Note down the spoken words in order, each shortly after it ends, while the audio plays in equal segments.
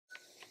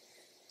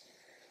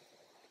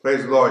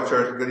Praise the Lord,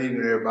 church. Good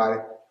evening, everybody.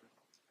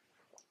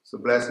 It's a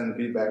blessing to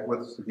be back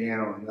with us again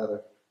on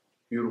another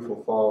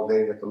beautiful fall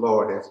day that the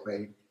Lord has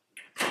made.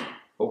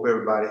 Hope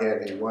everybody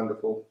had a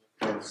wonderful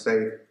and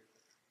safe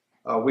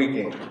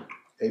weekend.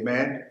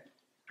 Amen.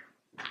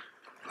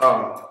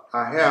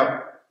 I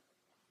have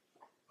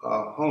a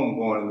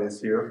homegoing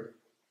list here.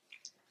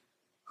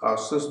 Our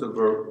sister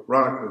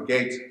Veronica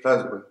Gates'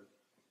 husband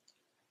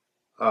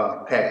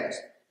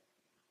passed.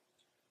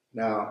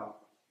 Now,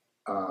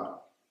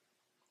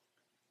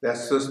 that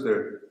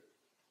sister,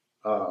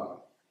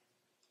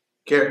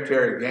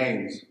 Terry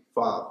Gaines'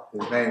 father,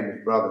 his name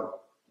is Brother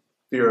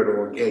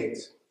Theodore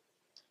Gates.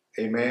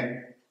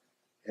 Amen.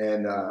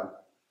 And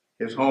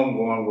his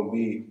homegoing will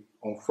be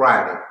on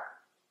Friday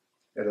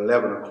at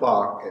 11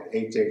 o'clock at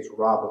H.H.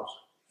 Roberts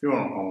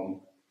Funeral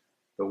Home.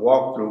 The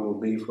walkthrough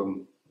will be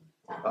from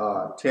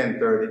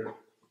 10:30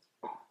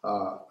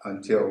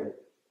 until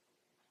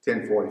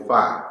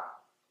 10:45.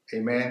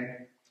 Amen.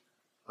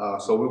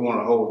 So we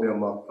want to hold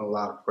them up in a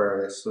lot of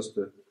prayer. That's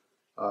Sister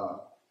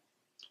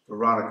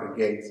Veronica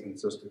Gates and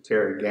Sister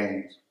Terry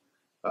Gaines,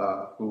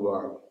 who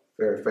are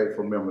very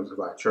faithful members of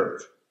our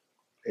church.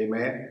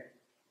 Amen.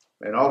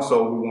 And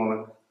also we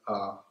want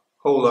to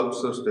hold up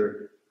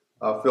Sister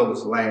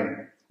Phyllis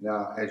Lane.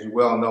 Now, as you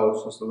well know,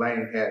 Sister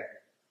Lane had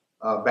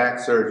back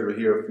surgery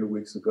here a few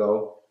weeks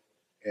ago,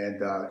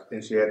 and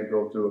then she had to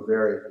go through a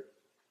very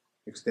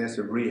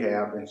extensive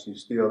rehab, and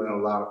she's still in a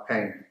lot of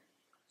pain.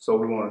 So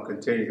we want to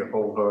continue to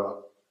hold her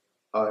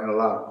up in a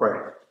lot of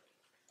prayer,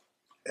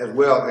 as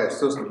well as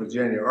Sister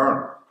Virginia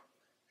Erner.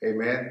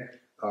 Amen.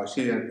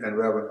 She and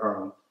Reverend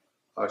Erner,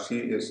 she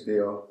is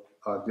still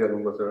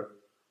dealing with a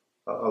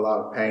lot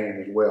of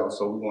pain as well.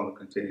 So we want to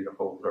continue to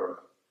hold her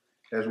up,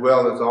 as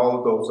well as all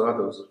of those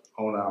others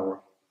on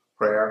our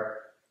prayer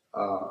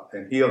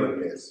and healing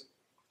list.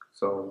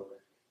 So,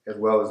 as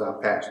well as our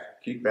pastor,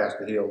 keep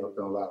Pastor Hill up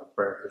in a lot of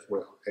prayer as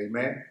well.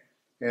 Amen.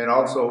 And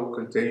also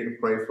continue to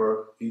pray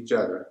for each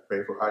other,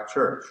 pray for our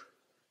church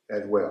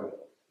as well.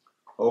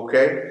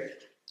 Okay.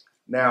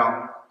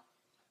 Now,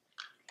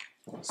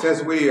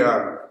 since we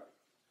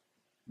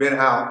been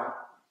out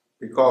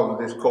because of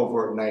this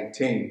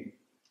COVID-19,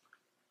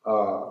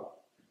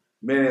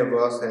 many of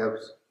us have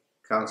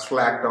kind of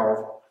slacked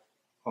off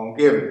on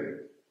giving.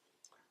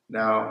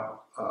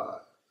 Now,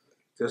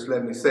 just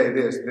let me say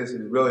this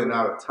is really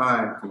not a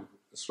time to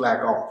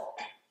slack off.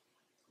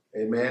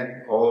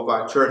 Amen. All of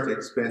our church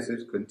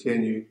expenses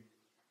continue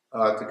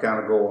to kind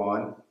of go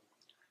on.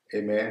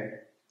 Amen.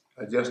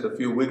 Just a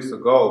few weeks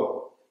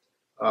ago,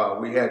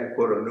 we had to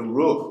put a new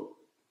roof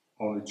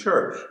on the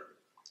church.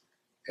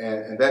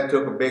 And that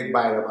took a big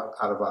bite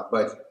out of our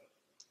budget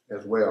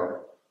as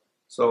well.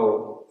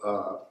 So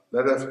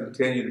let us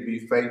continue to be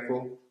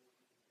faithful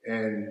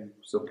and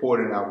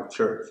supporting our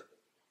church.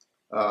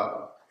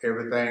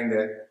 Everything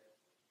that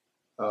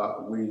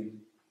we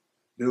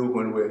do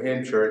when we're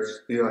in church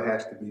still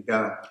has to be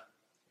done.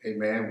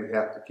 Amen. We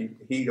have to keep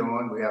the heat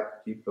on. We have to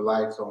keep the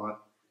lights on.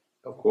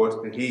 Of course,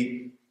 the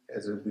heat,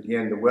 as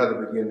the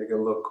weather began to get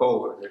a little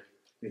colder,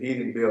 the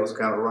heating bills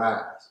kind of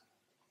rise.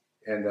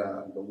 And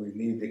but we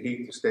need the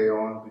heat to stay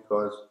on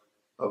because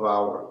of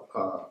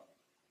our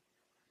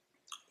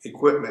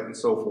equipment and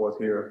so forth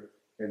here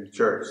in the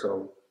church.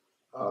 So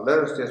let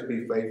us just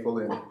be faithful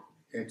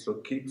and so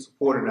keep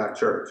supporting our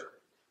church.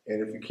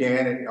 And if you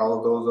can, and all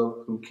of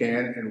those who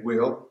can and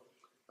will,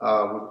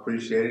 would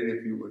appreciate it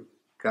if you would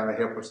kind of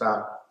help us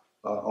out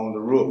on the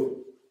roof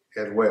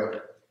as well.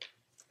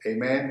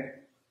 Amen.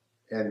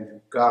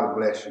 And God will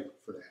bless you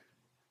for that.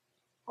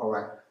 All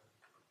right.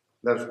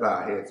 Let us bow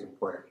our heads in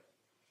prayer.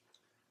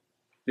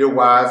 Dear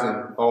wise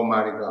and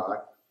almighty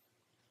God,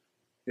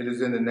 it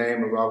is in the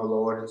name of our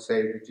Lord and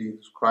Savior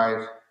Jesus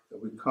Christ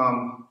that we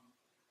come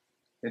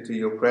into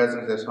your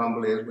presence as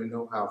humbly as we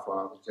know how,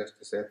 Father, just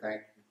to say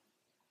thank you.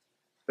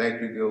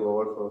 Thank you, dear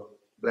Lord, for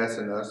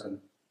blessing us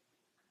and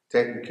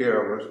taking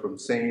care of us from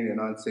seen and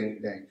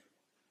unseen danger.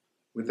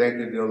 We thank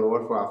you, dear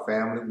Lord, for our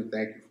family. We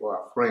thank you for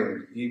our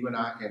friends, even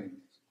our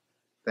enemies.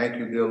 Thank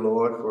you, dear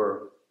Lord,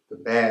 for the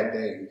bad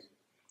days,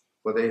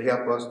 for they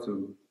help us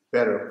to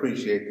better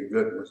appreciate the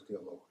good ones, dear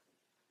Lord.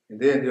 And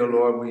then, dear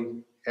Lord,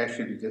 we ask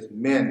you to just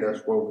mend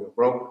us where we're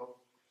broken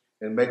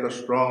and make us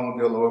strong,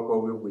 dear Lord, where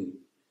we're weak.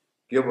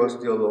 Give us,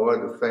 dear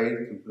Lord, the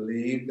faith to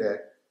believe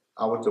that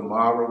our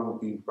tomorrow will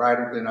be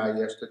brighter than our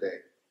yesterday.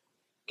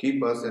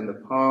 Keep us in the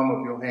palm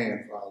of your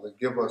hand, Father.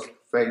 Give us the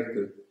faith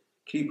to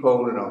keep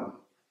holding on.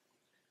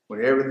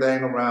 When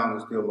everything around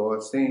us, dear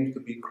Lord, seems to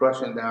be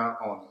crushing down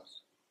on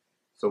us.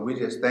 So we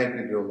just thank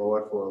you, dear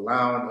Lord, for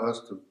allowing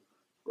us to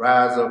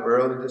rise up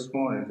early this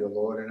morning, dear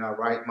Lord, in our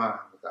right mind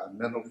with our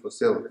mental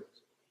facilities.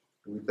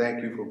 And we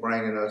thank you for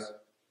bringing us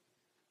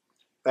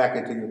back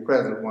into your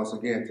presence once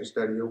again to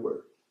study your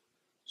word.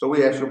 So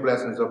we ask your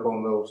blessings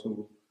upon those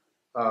who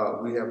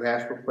we have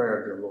asked for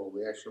prayer, dear Lord.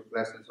 We ask your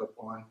blessings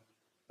upon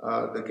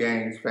the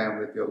Gaines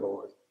family, dear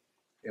Lord.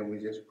 And we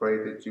just pray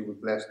that you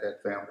would bless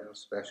that family in a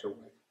special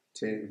way.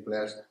 Continue to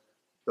bless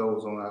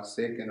those on our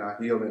sick and our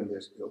healing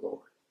list, dear Lord.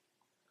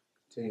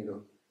 Continue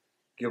to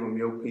Give them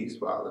your peace,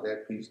 Father,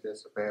 that peace that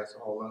surpasses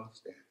all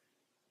understanding.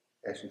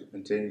 Ask you to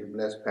continue to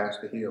bless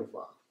Pastor Hill,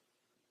 Father.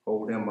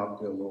 Hold him up,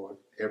 dear Lord,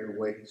 every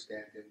way he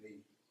stands in need.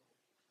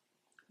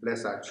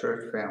 Bless our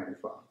church family,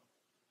 Father.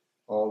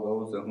 All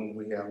those of whom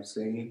we haven't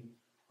seen,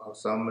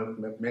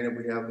 many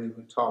we haven't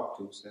even talked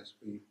to since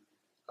we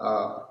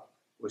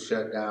were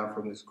shut down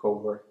from this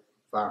covert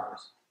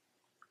virus.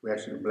 We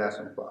ask you to bless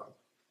them, Father,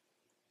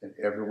 in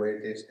every way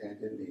they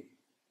stand in need.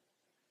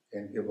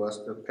 And give us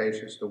the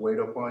patience to wait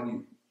upon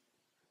you.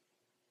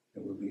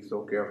 And we'll be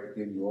so careful to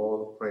give you all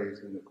the praise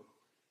and the glory.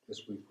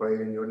 This we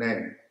pray in your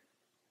name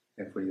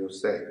and for your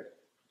sake.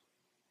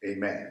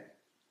 Amen.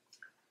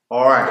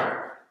 All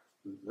right.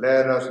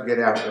 Let us get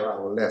after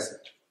our lesson.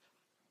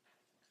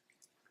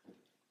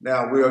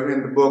 Now, we are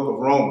in the book of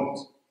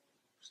Romans,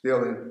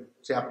 still in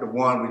chapter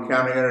 1. We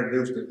kind of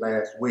introduced it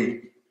last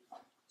week.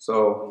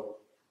 So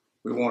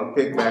we want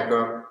to pick back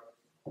up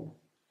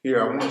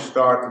here. I want to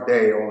start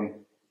today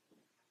on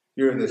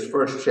here in this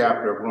first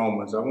chapter of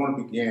Romans. I want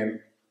to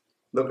begin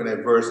looking at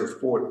verses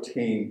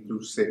 14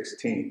 through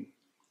 16.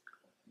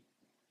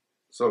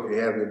 So if you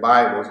have your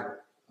Bibles,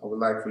 I would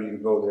like for you to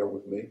go there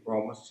with me.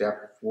 Romans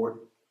chapter 1,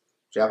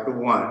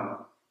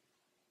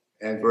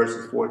 and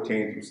verses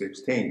 14 through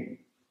 16.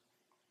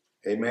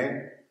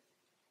 Amen.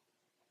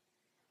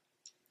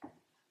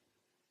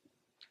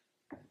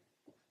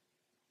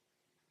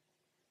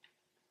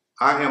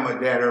 I am a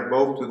debtor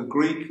both to the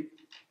Greek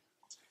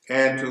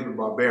and to the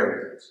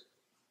barbarians,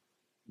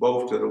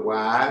 both to the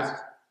wise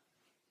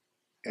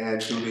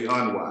and to the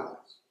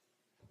unwise.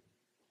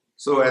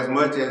 So as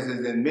much as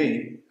is in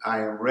me, I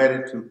am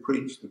ready to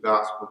preach the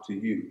gospel to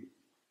you,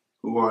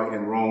 who are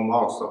in Rome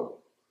also.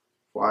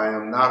 For I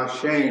am not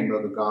ashamed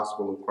of the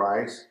gospel of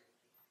Christ,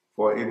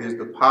 for it is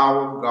the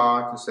power of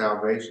God to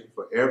salvation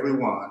for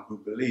everyone who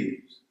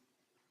believes,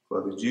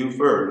 for the Jew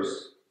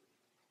first,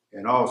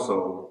 and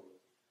also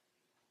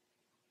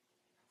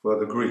for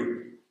the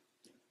Greek.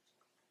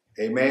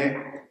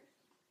 Amen.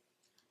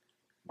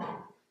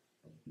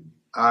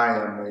 I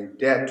am a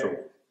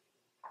debtor.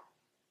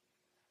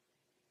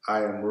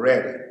 I am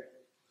ready.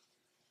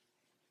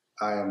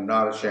 I am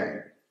not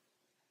ashamed.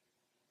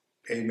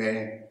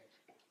 Amen.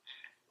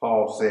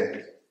 Paul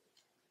says.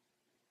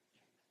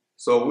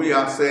 So we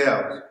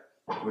ourselves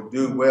would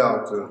do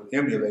well to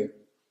emulate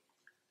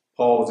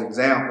Paul's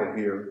example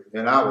here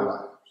in our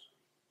lives.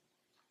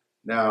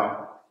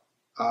 Now,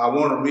 I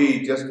want to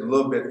read just a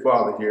little bit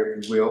farther here,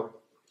 if you will.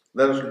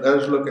 Let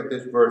us look at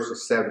this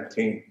verse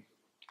 17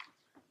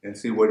 and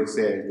see what he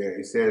says there.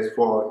 He says,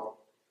 for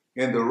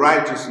in the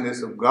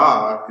righteousness of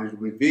God is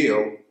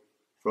revealed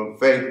from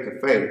faith to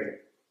faith,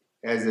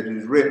 as it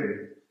is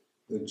written,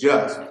 the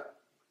just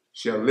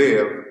shall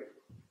live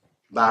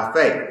by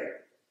faith.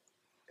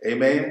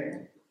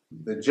 Amen.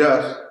 The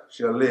just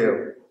shall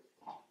live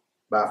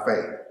by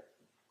faith.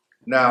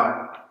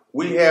 Now,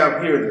 we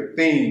have here the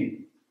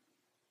theme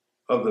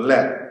of the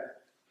letter,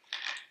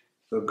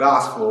 the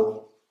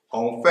gospel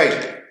on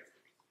faith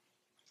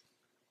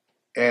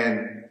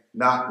and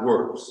not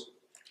works,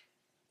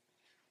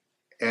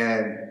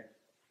 and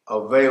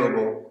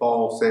available,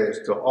 Paul says,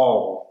 to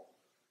all,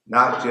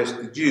 not just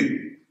the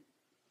Jew.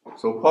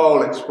 So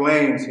Paul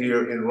explains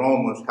here in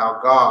Romans how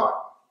God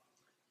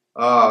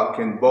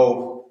can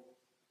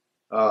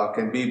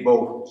be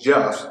both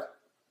just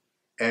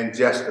and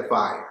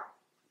justifier.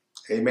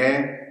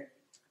 Amen.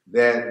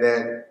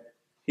 That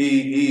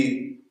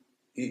he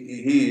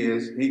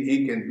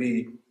can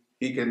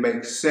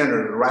make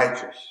sinners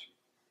righteous.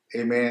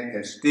 Amen.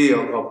 And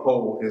still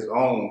uphold his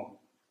own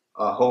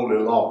holy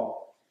law.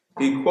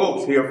 He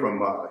quotes here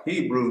from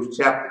Hebrews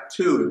chapter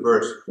 2 and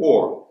verse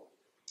 4,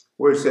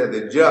 where it said,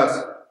 the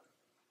just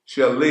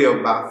shall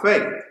live by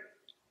faith.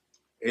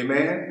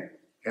 Amen.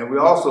 And we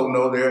also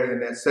know there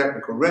in that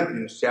 2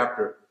 Corinthians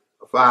chapter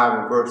 5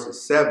 and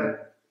verses 7,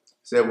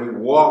 said we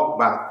walk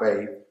by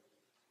faith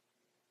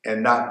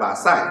and not by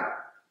sight.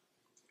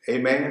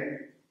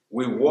 Amen.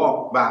 We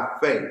walk by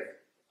faith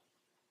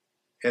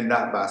and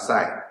not by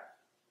sight.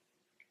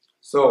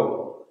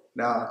 So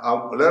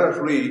now let us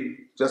read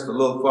just a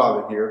little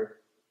farther here.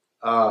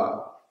 I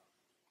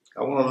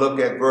want to look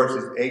at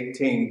verses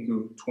 18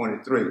 through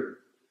 23.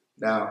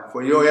 Now,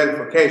 for your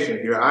edification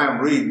here, I am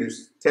reading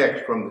this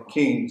text from the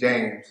King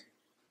James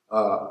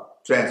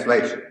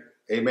translation.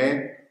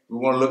 Amen. We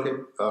want to look at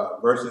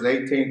verses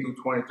 18 through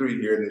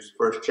 23 here in this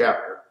first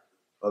chapter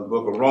of the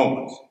book of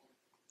Romans.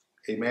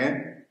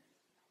 Amen.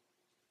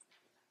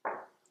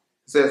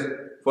 It says,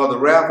 for the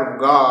wrath of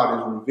God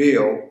is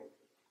revealed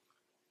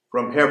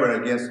from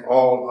heaven against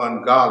all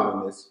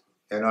ungodliness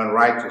and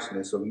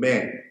unrighteousness of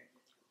men,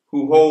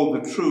 who hold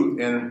the truth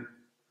in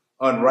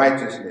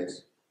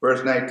unrighteousness.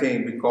 Verse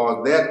 19,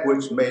 because that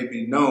which may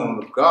be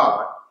known of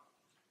God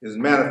is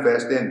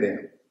manifest in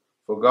them,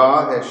 for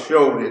God has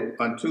showed it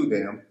unto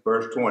them.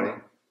 Verse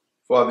 20,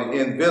 for the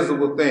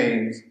invisible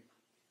things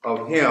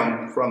of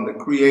him from the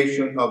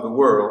creation of the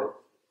world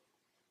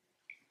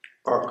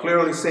are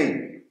clearly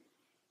seen,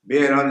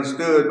 being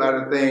understood by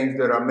the things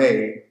that are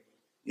made,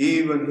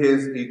 even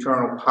his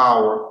eternal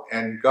power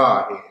and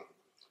Godhead,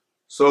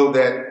 so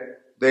that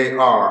they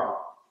are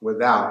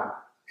without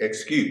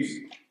excuse.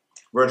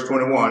 Verse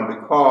 21,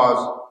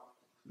 because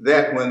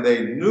that when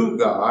they knew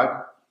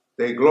God,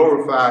 they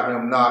glorified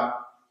him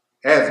not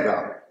as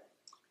God,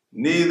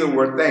 neither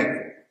were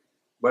thankful,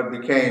 but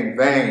became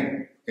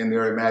vain in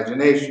their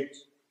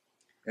imaginations,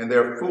 and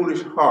their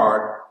foolish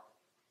heart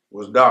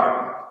was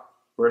darkened.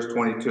 Verse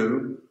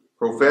 22,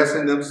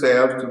 professing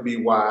themselves to be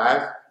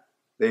wise,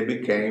 they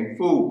became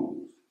fools.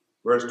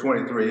 Verse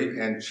 23,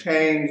 and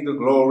changed the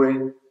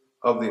glory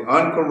of the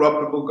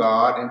uncorruptible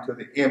God into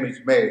the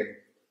image made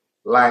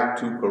like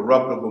to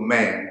corruptible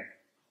man,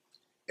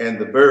 and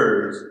the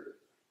birds,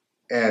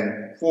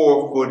 and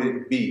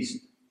four-footed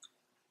beasts,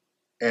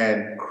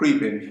 and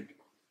creeping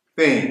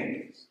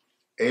things.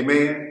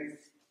 Amen.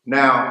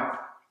 Now,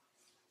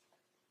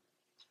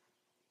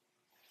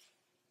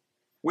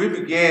 we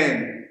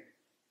begin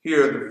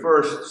here the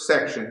first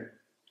section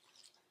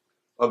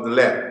of the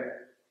letter,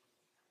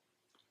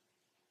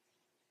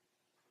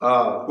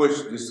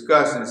 which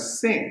discusses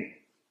sin.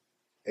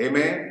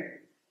 Amen.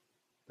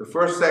 The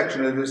first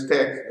section of this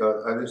text,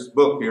 of this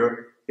book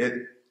here, it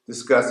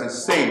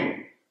discusses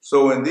sin.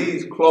 So in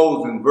these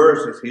closing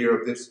verses here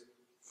of this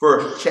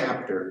first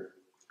chapter,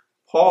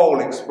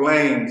 Paul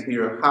explains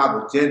here how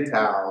the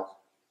Gentiles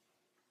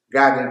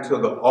got into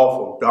the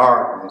awful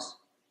darkness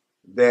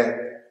that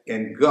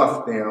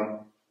engulfed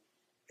them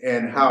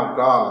and how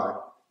God's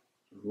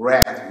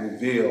wrath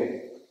revealed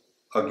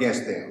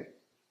against them.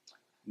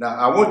 Now,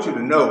 I want you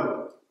to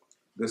note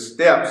the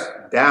steps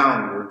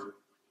downward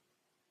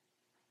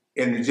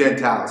in the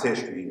Gentiles'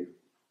 history here.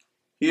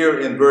 Here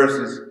in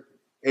verses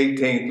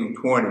 18 through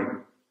 20,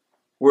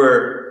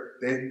 where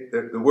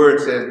the word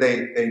says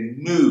they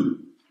knew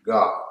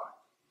God.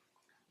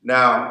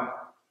 Now,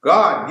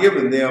 God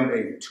given them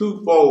a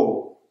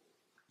twofold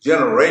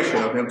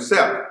generation of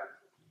himself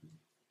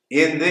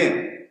in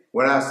them.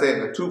 When I say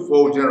a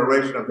twofold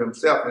generation of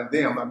himself in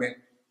them, I mean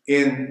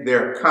in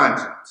their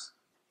conscience.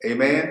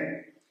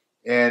 Amen?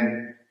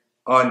 And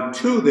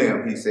unto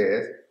them, he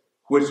says,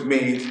 which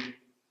means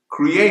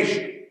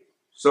creation.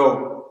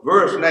 So,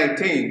 verse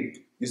 19,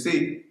 you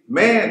see,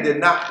 man did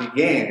not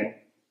begin,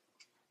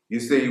 you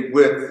see,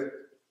 with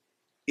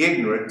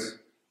ignorance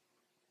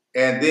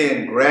and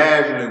then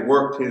gradually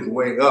worked his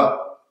way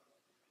up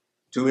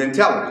to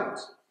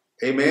intelligence.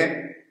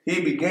 Amen? He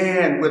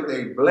began with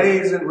a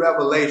blazing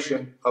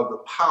revelation of the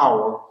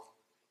power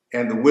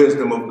and the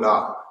wisdom of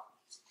God.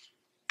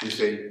 You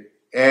see,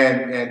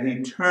 and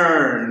he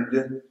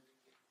turned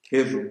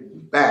his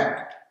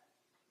back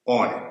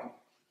on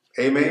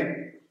it.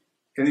 Amen?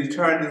 And he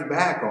turned his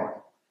back on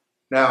it.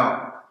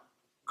 Now,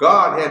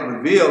 God had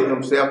revealed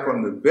himself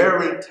from the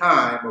very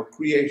time of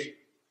creation.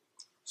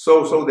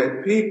 So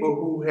that people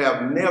who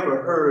have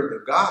never heard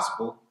the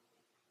gospel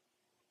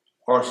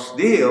are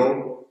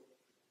still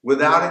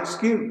without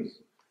excuse.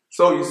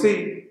 So you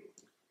see,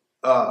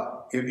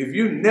 if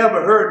you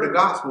never heard the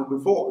gospel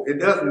before, it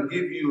doesn't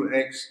give you an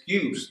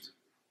excuse,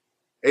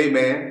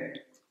 amen,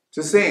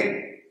 to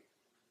sin.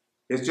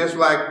 It's just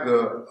like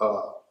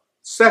the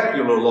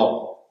secular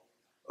law.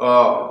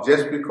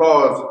 Just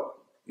because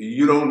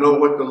you don't know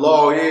what the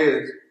law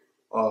is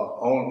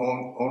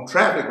on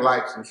traffic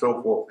lights and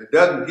so forth, it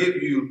doesn't give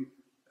you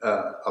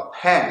a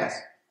pass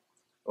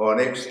or an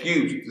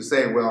excuse to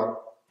say,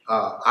 well,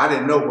 I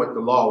didn't know what the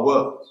law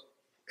was.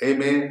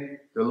 Amen.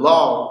 The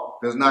law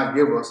does not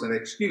give us an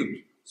excuse.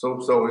 So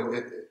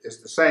it's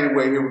the same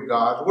way here with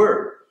God's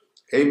word.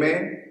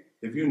 Amen.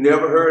 If you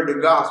never heard the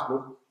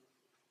gospel,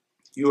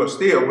 you are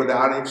still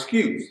without an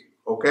excuse.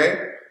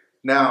 Okay.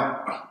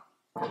 Now,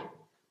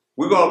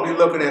 we're going to be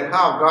looking at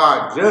how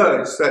God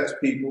judged such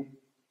people.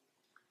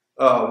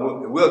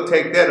 We'll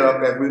take that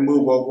up as we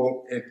move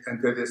over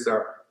into this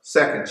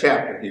second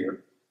chapter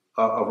here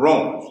of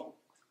Romans.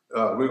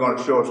 We're going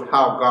to show us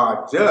how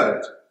God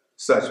judged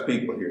such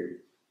people here.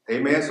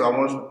 Amen. So I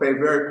want us to pay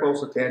very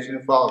close attention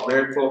and follow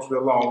very closely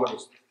along with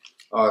us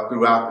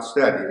throughout the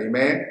study.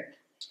 Amen.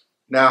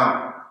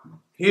 Now,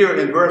 here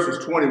in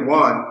verses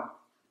 21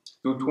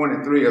 through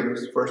 23 of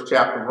this first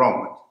chapter of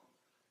Romans,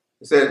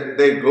 it says,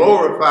 they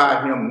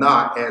glorified him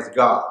not as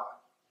God.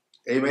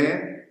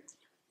 Amen.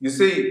 You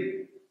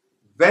see,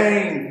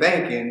 vain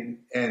thinking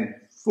and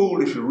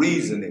foolish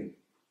reasoning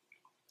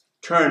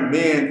turn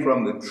men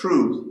from the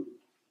truth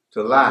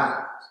to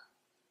lies.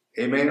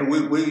 Amen.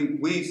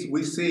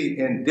 We see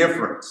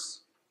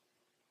indifference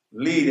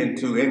leading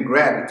to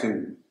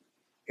ingratitude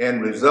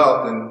and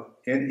resulting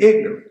in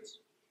ignorance.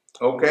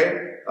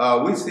 Okay.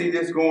 We see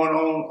this going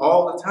on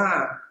all the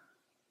time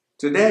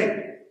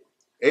today.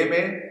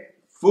 Amen.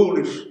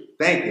 Foolish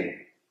thinking,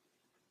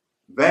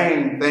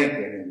 vain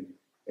thinking,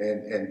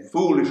 and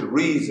foolish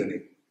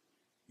reasoning,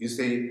 you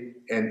see,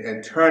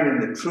 and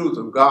turning the truth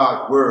of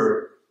God's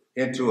word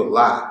into a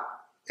lie.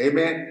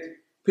 Amen.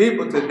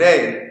 People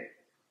today,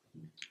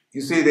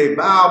 you see, they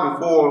bow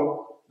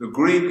before the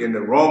Greek and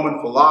the Roman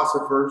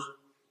philosophers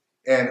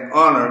and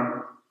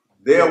honor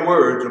their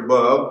words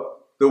above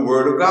the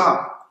word of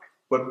God.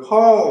 But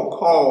Paul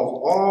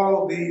calls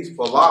all these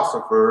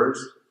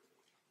philosophers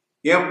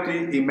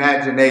empty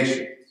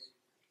imaginations.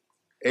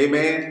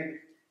 Amen.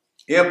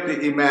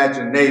 Empty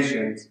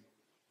imaginations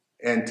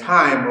and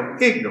time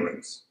of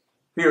ignorance.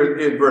 Here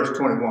in verse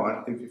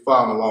 21, if you're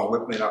following along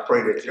with me, and I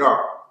pray that you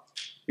are.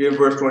 Here in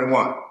verse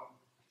 21.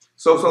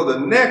 So the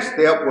next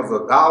step was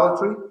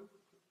idolatry,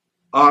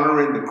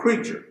 honoring the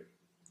creature,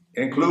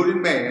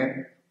 including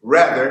man,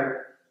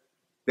 rather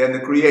than the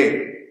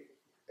creator.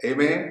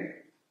 Amen.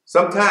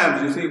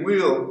 Sometimes, you see,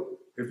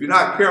 if you're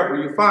not careful,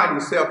 you find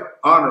yourself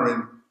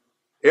honoring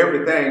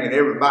everything and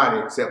everybody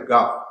except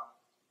God.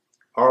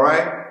 All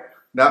right?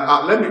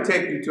 Now, let me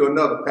take you to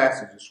another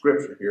passage of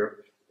scripture here.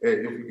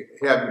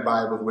 If you have your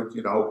Bibles with you,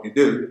 and I hope you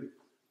do.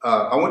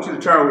 I want you to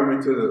turn with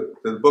me to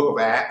the book of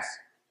Acts.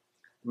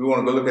 We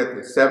want to go look at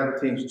the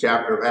 17th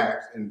chapter of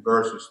Acts in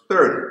verses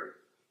 30.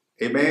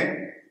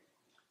 Amen?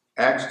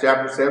 Acts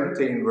chapter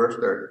 17, verse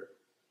 30.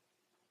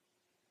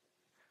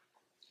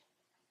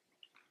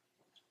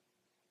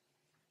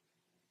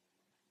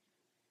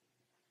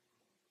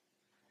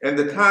 In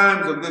the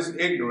times of this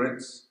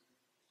ignorance,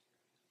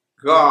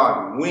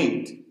 God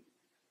winked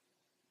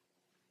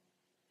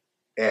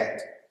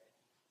at,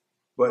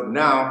 but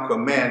now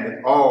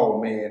commanded all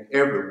men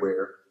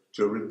everywhere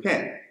to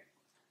repent.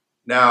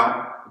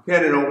 Now,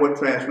 depending on what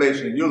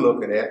translation you're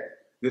looking at,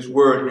 this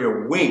word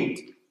here,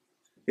 winked,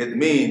 it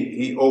means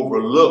he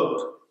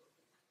overlooked.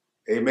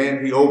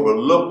 Amen. He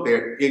overlooked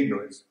their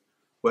ignorance,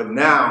 but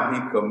now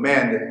he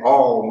commanded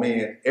all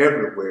men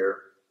everywhere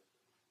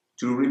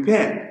to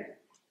repent.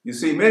 You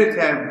see, many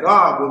times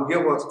God will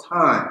give us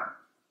time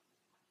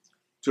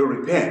to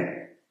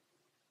repent.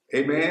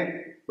 Amen.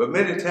 But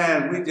many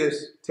times we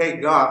just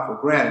take God for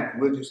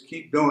granted. We'll just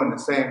keep doing the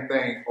same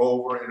thing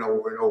over and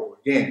over and over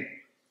again.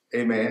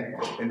 Amen.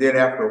 And then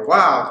after a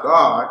while,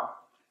 God,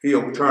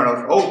 he'll turn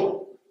us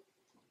over.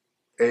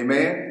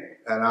 Amen.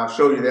 And I'll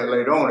show you that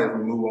later on as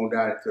we move on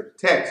down into the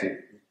text.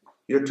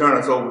 He'll turn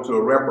us over to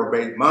a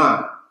reprobate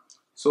mind.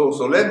 So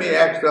let me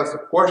ask us a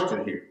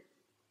question here.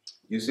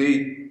 You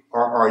see,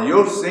 are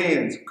your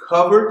sins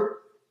covered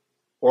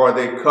or are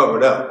they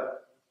covered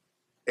up?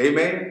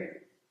 Amen.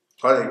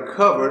 Are they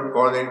covered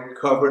or are they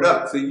covered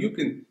up? See, you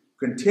can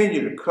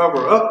continue to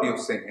cover up your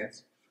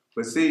sins,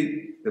 but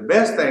see, the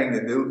best thing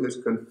to do is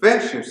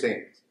confess your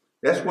sins.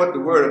 That's what the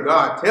Word of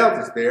God tells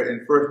us there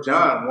in 1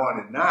 John 1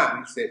 and 9.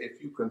 He said,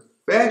 if you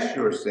confess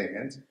your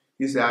sins,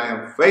 he said, I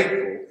am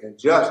faithful and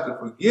just to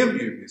forgive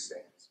you your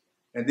sins,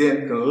 and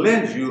then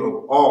cleanse you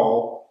of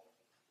all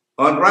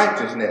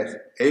unrighteousness.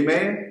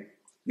 Amen?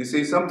 You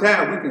see,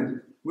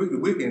 sometimes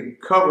we can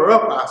cover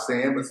up our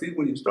sin, but see,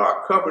 when you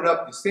start covering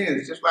up your sins,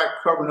 it's just like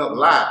covering up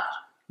lies.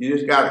 You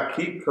just got to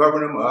keep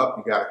covering them up.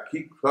 You got to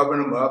keep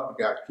covering them up.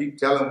 You got to keep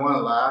telling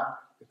one lie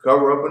to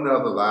cover up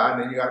another lie,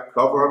 and then you got to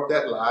cover up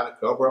that lie to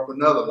cover up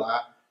another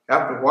lie.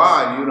 After a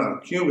while, you done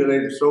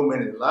accumulated so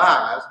many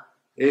lies,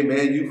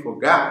 amen, you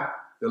forgot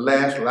the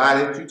last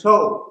lie that you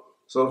told.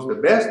 So it's the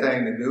best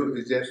thing to do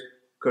is just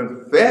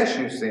confess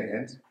your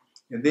sins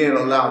and then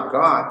allow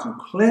God to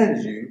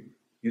cleanse you,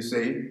 you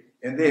see,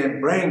 and then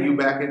bring you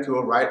back into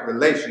a right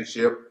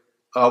relationship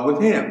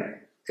with him.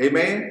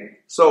 Amen?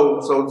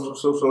 So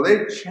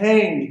they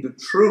changed the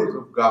truth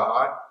of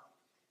God.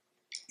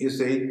 You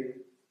see,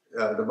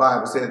 the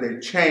Bible says they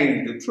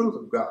changed the truth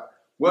of God.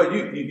 Well,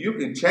 you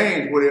can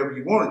change whatever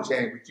you want to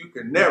change, but you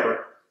can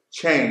never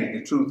change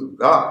the truth of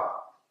God.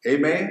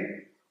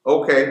 Amen?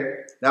 Okay,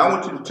 now I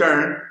want you to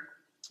turn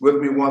with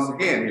me once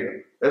again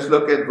here. Let's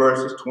look at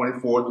verses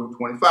 24 through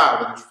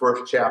 25 of this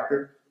first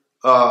chapter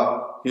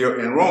here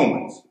in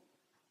Romans.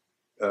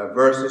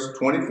 Verses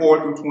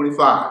 24 through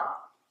 25,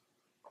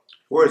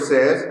 where it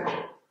says,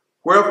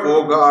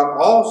 wherefore God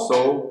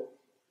also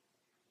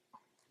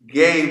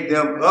gave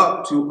them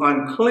up to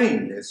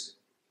uncleanness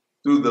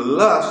through the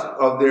lust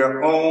of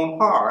their own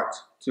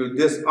hearts to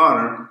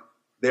dishonor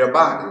their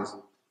bodies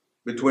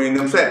between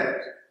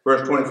themselves.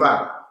 Verse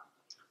 25,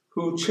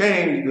 who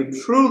changed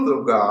the truth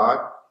of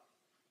God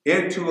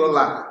into a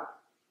lie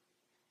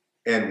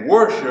and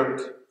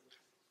worshipped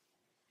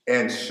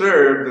and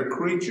served the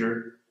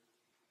creature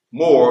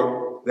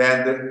more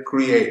than the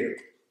creator.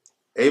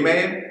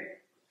 Amen?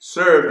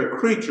 Serve the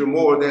creature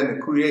more than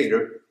the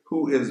creator,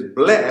 who is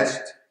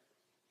blessed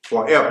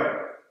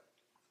forever.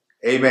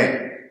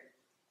 Amen.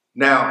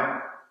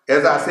 Now,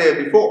 as I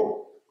said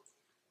before,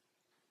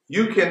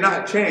 you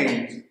cannot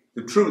change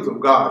the truth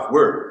of God's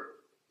word.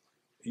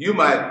 You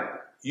might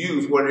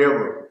use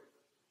whatever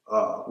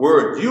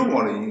words you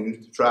want to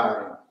use to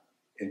try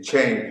and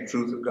change the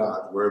truth of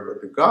God's word,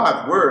 but the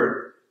God's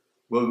word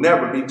will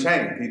never be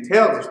changed. He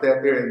tells us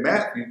that there in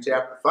Matthew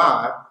chapter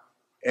 5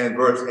 and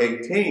verse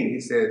 18. He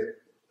says,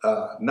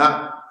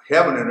 not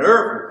heaven and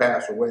earth will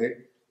pass away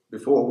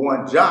before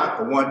one jot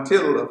or one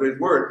tittle of his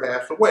word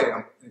pass away.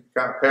 I'm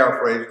kind of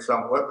paraphrasing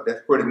somewhat, but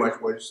that's pretty much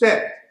what it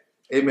says.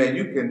 Amen.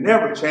 You can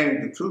never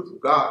change the truth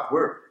of God's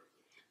word.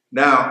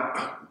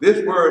 Now,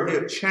 this word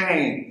here,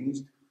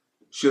 changed,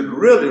 should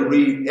really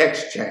read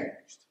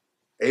exchanged.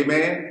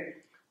 Amen.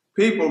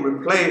 People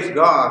replace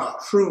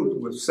God's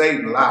truth with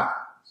Satan's lies.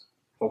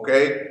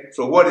 Okay,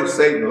 so what is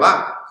Satan's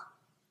lies?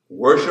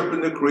 Worshiping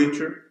the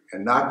creature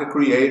and not the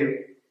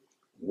creator.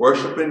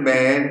 worshiping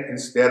man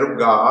instead of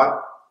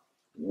God,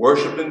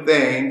 worshiping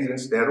things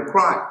instead of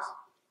Christ.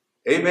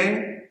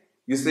 Amen?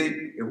 You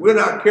see, if we're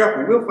not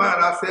careful, we'll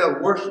find ourselves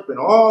worshiping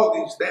all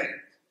these things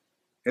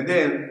and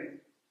then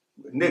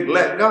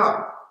neglect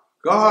God.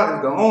 God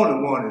is the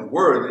only one that's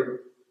worthy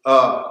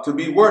to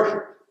be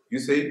worshiped. You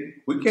see,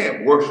 we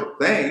can't worship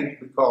things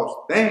because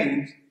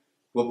things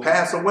will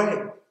pass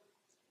away.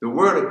 The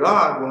word of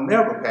God will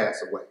never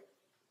pass away.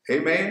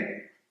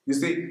 Amen? You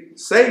see,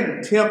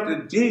 Satan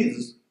tempted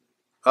Jesus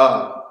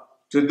to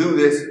do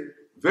this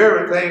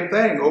very same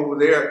thing over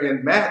there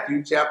in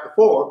Matthew chapter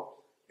 4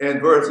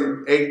 and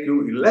verses 8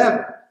 through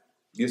 11.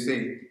 You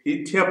see,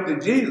 he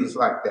tempted Jesus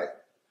like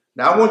that.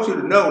 Now, I want you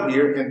to note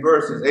here in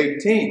verses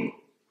 18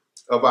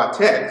 of our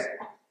text,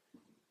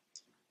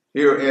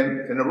 here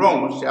in the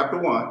Romans chapter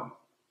 1,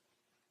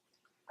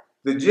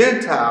 the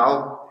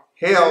Gentile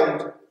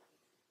held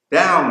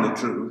down the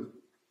truth,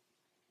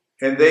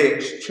 and they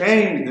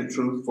exchanged the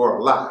truth for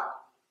a lie.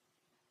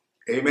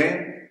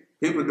 Amen?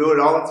 People do it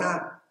all the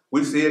time.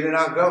 We see it in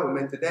our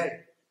government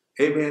today.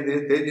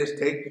 Amen? They just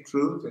take the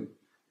truth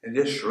and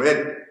just shred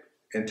it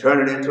and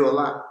turn it into a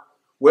lie.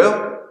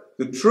 Well,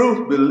 the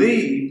truth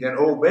believed and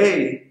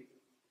obeyed,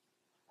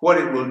 what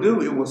it will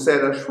do, it will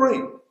set us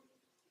free.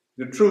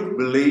 The truth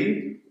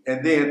believed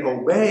and then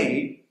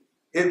obeyed,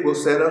 it will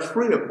set us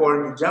free,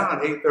 according to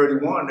John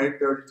 8:31 and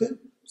 8:32.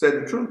 Said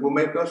the truth will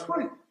make us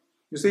free.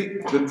 You see,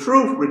 the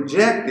truth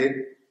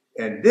rejected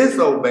and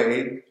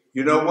disobeyed,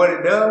 you know what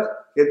it does?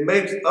 It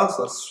makes us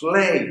a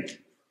slave.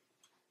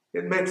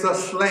 It makes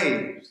us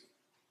slaves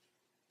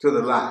to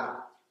the lie.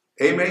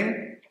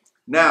 Amen?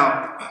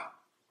 Now,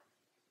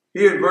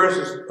 here in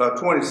verses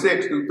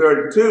 26 through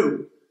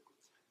 32,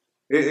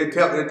 it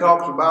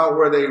talks about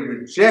where they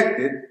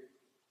rejected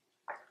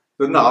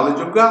the knowledge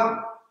of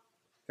God.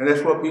 And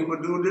that's what people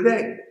do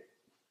today.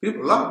 A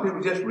lot of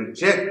people just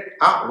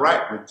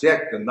outright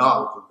reject the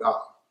knowledge of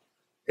God.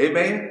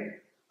 Amen?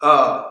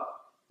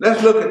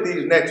 Let's look at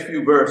these next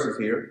few verses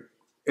here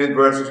in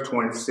verses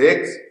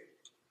 26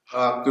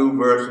 through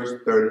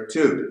verses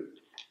 32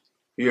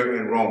 here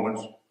in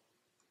Romans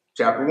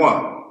chapter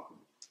 1.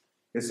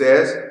 It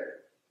says,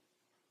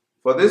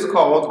 "For this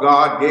cause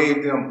God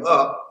gave them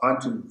up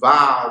unto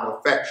vile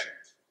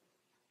affections.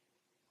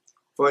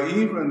 For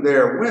even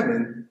their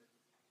women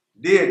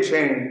did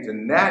change the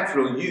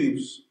natural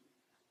use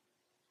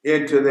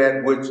into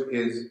that which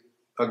is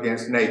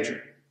against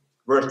nature."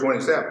 Verse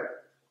 27.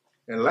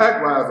 "And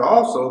likewise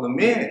also the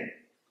men,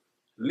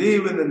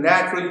 leaving the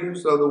natural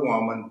use of the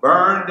woman,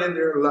 burned in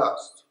their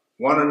lust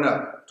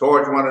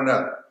towards one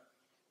another,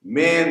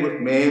 men with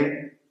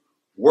men,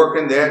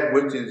 working that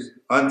which is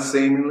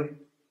unseemly,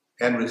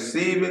 and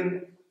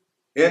receiving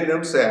in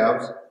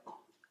themselves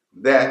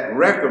that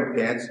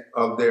recompense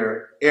of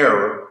their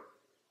error,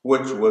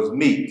 which was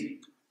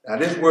meet." Now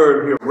this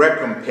word here,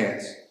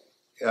 recompense,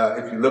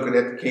 if you're looking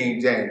at the King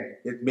James,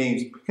 it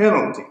means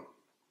penalty.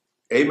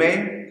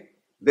 Amen?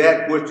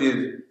 That which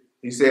is,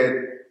 he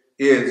said,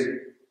 is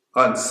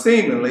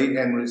unseemly,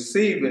 and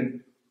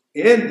receiving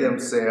in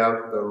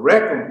themselves the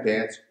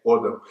recompense or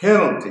the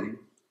penalty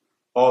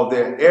of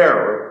their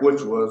error,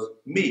 which was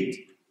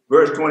meet.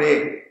 Verse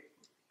 28.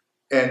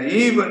 "And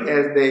even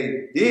as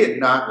they did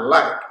not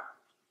like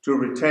to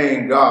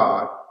retain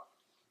God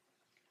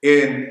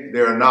in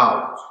their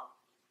knowledge,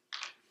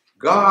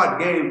 God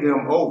gave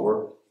them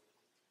over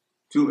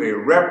to a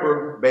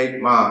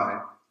reprobate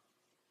mind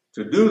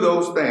to do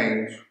those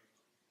things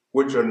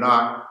which are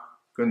not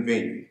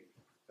convenient."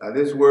 Now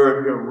this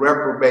word here,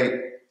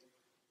 reprobate,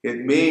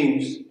 it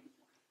means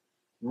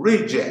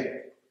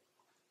reject.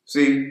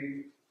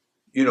 See,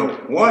 you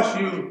know, once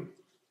you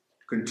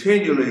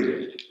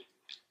continually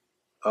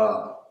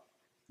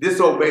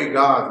disobey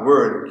God's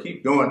word and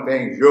keep doing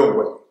things your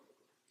way,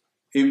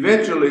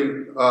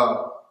 eventually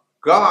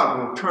God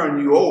will turn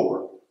you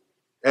over,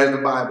 as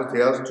the Bible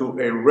tells, to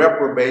a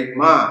reprobate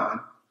mind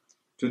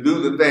to do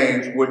the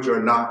things which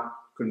are not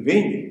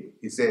convenient,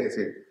 he says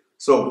here.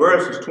 So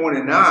verses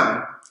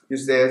 29, it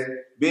says,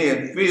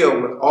 "Being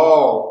filled with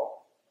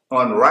all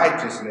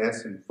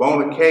unrighteousness and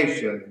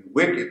fornication and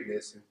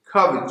wickedness and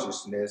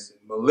covetousness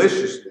and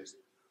maliciousness,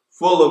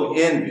 full of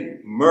envy,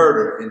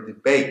 murder and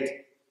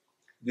debate,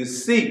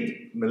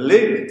 deceit,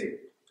 malignity,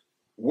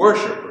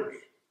 worshipers,"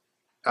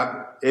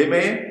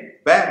 amen,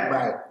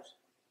 "backbiters,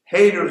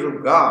 haters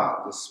of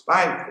God,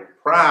 despiteful,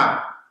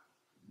 proud,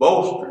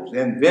 boasters,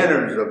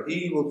 inventors of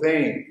evil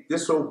things,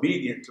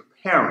 disobedient to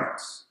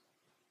parents."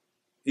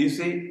 You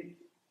see,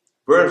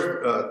 verse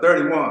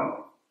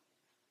 31,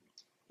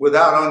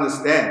 "Without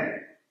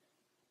understanding,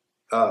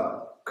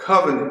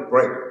 covenant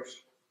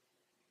breakers,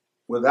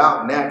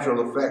 without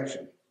natural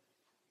affection,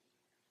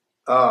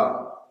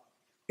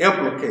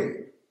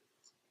 implicated,"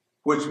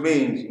 which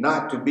means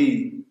not to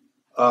be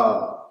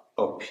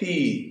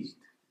appeased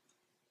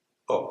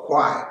or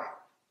quiet,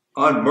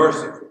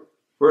 unmerciful.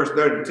 Verse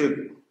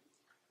 32,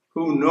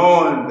 "Who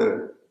knowing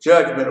the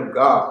judgment of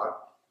God,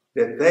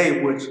 that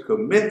they which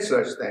commit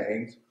such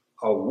things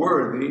are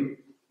worthy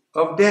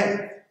of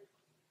death,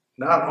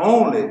 not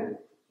only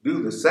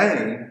do the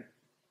same,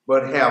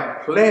 but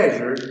have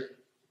pleasure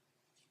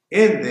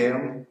in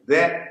them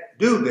that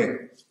do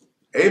them.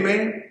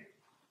 Amen?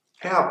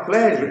 Have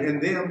pleasure in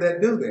them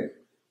that do them.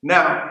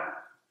 Now,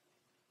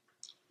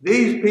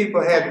 these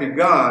people had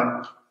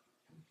begun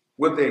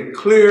with a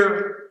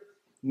clear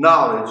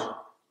knowledge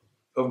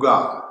of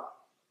God,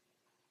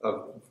 a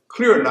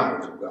clear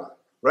knowledge of God.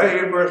 Right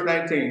here in verse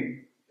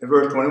 19 and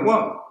verse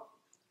 21.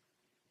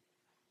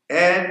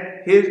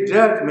 And his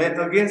judgment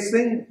against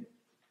sin,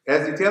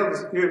 as he tells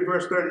us here in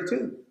verse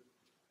 32.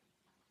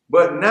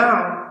 But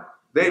now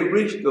they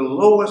reached the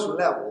lowest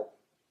level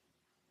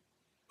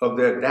of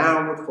their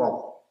downward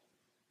fall.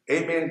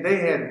 Amen. They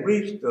had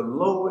reached the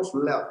lowest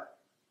level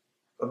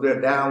of their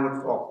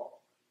downward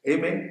fall.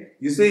 Amen.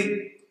 You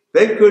see,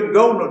 they couldn't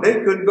go no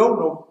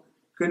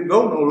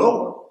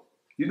lower.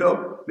 You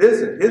know,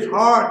 listen, it's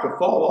hard to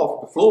fall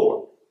off the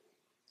floor.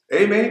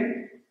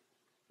 Amen.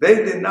 They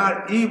did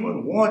not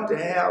even want to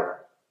have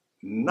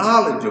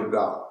knowledge of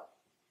God.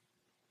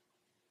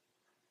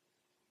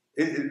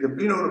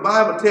 The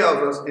Bible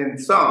tells us in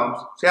Psalms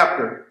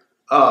chapter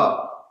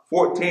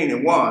 14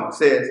 and 1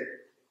 says,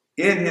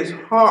 in his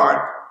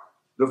heart,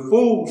 the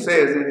fool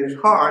says in his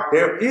heart,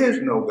 there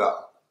is no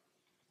God.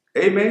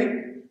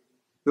 Amen.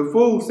 The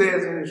fool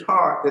says in his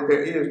heart that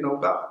there is no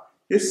God.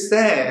 It's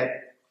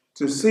sad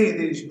to see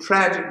these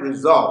tragic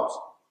results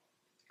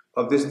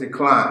of this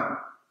decline.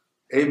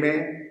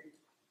 Amen.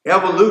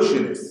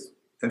 Evolutionists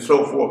and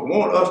so forth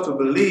want us to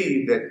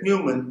believe that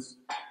humans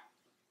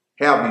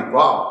have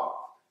evolved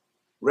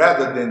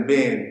rather than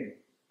being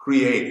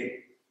created.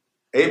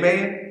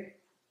 Amen.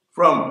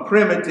 From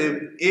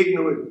primitive,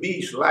 ignorant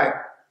beast-like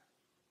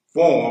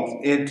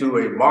forms into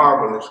a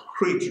marvelous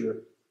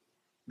creature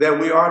that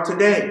we are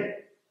today.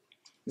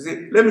 You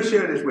see, let me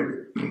share this with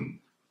you.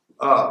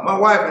 My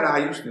wife and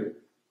I used to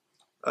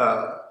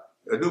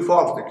do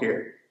foster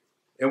care.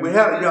 And we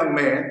had a young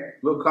man,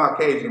 a little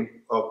Caucasian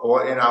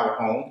boy in our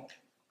home.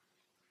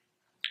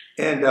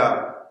 And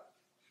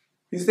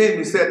he seen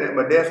me sitting at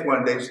my desk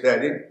one day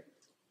studying.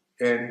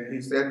 And he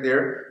sat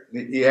there,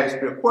 and he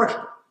asked me a question.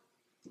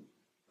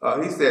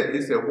 He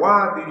said,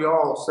 why do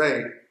y'all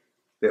say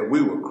that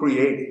we were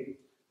created?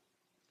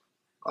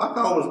 I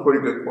thought it was a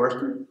pretty good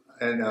question.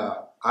 And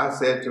I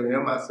said to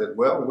him,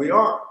 well, we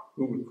are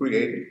who were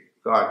created.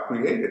 God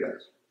created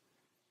us.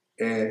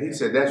 And he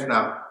said, that's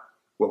not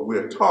what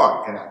we're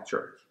taught in our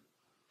church.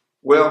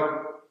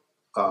 Well,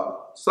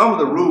 some of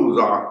the rules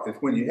are, is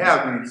when you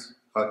have these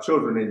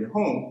children in your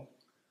home,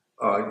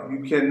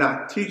 you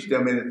cannot teach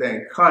them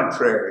anything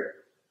contrary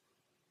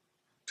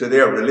to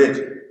their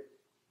religion.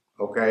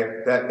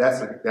 Okay,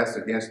 that's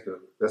against the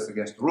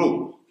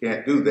rules.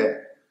 Can't do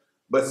that.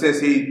 But since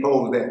he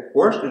posed that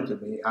question to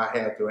me, I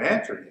had to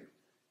answer him.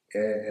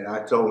 And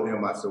I told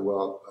him, I said,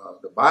 well,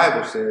 the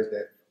Bible says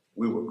that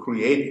we were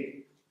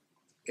created.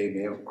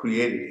 Amen.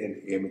 Created in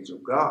the image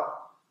of God.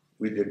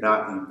 We did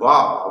not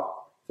evolve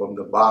from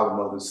the bottom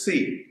of the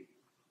sea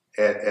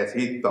as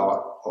he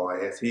thought or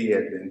as he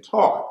had been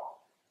taught.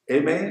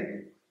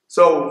 Amen.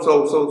 So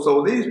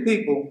these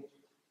people,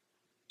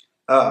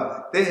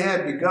 they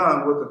had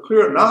begun with a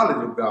clear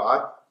knowledge of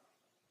God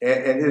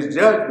and his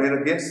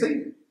judgment against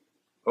sin.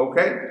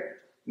 Okay?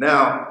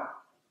 Now,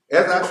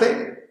 as I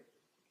said,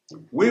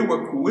 we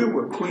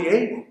were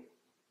created.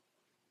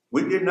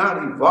 We did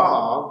not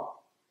evolve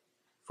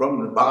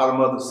from the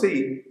bottom of the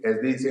sea, as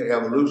these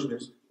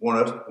evolutionists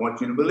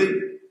want you to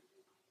believe.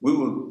 We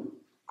were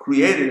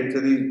created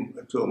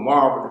into a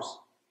marvelous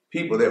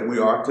people that we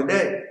are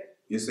today.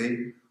 You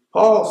see,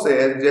 Paul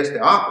says just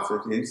the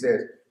opposite. He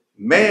says,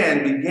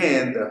 man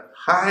began the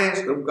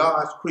highest of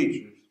God's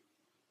creatures,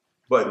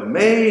 but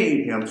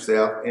made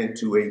himself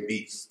into a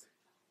beast.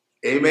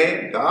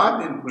 Amen.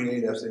 God didn't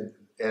create us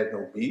as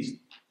no beast.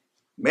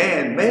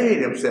 Man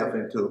made himself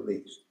into a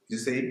beast. You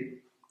see,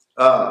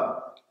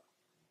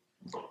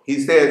 he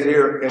says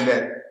here in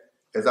that,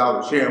 as I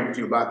was sharing with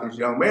you about this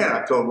young man,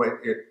 I told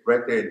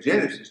right there in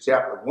Genesis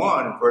chapter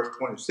 1 and verse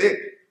 26,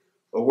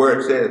 where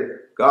it says,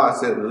 God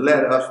said,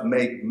 let us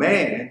make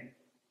man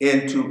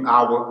into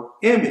our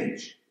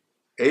image.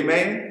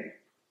 Amen.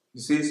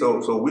 You see,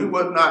 so we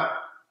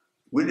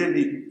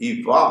didn't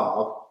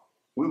evolve.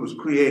 We was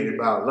created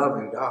by a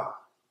loving God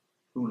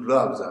who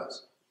loves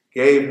us,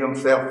 gave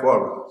himself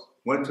for us,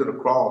 went to the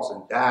cross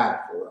and died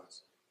for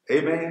us.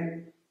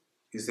 Amen.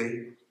 You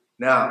see.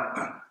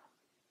 Now,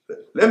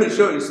 let me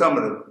show you some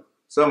of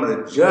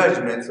the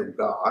judgments of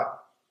God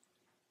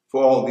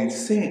for all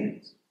these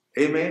sins.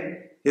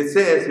 Amen. It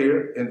says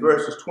here in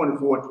verses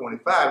 24 and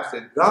 25, it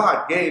said,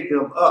 God gave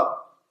them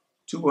up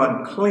to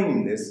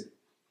uncleanness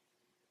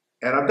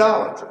and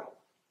idolatry.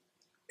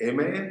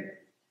 Amen.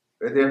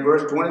 Right there in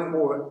verse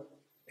 24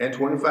 and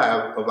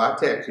 25 of our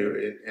text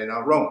here in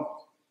our Romans.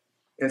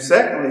 And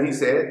secondly, he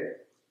said,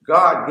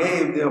 God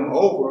gave them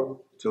over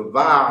to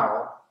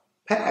vile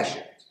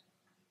passions.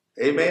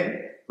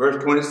 Amen.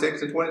 Verse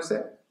 26 and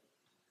 27.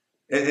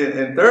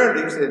 And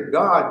thirdly, he said,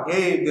 God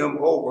gave them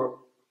over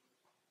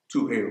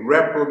to a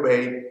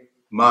reprobate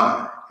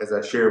mind, as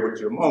I shared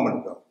with you a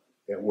moment ago.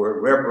 That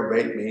word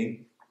reprobate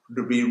means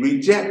to be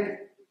rejected.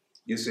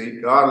 You see,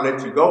 God will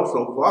let you go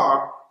so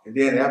far, and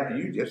then after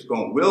you just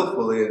going to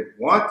willfully and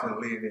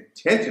wantonly and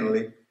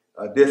intentionally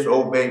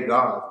disobey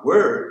God's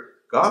word,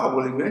 God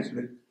will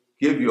eventually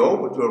give you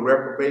over to a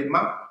reprobate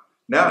mind.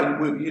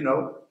 Now, you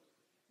know,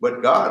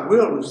 but God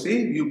will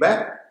receive you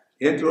back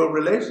into a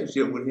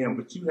relationship with him,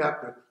 but you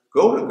have to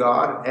go to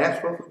God and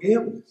ask for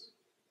forgiveness.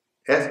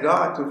 Ask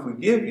God to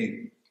forgive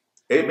you.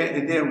 Amen.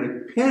 And then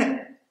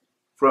repent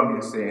from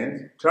your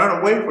sins, turn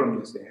away from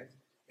your sins,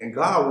 and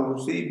God will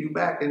receive you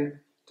back into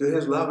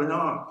his loving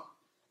arms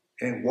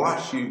and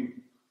wash you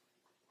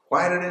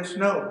whiter than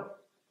snow.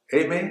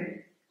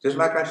 Amen. Just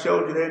like I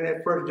showed you there in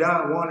that 1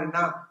 John 1 and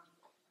 9.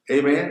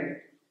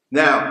 Amen.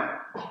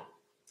 Now,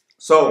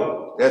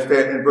 so that's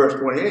that in verse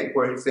 28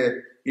 where he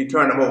said he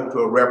turned them over to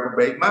a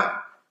reprobate mind.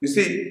 You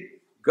see,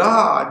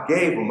 God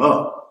gave them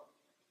up.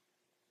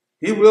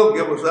 He will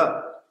give us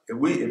up.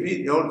 If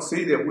he don't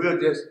see that we're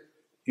just,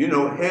 you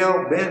know,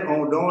 hell bent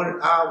on doing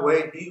it our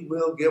way, he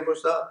will give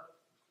us up.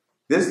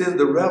 This is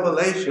the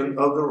revelation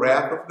of the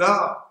wrath of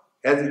God,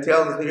 as he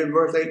tells us here in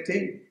verse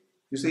 18.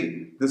 You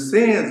see, the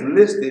sins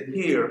listed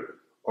here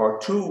are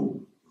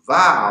too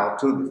vile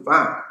to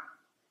define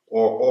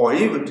or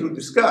even to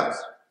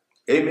discuss.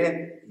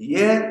 Amen.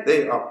 Yet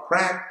they are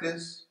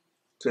practiced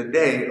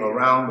today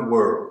around the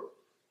world.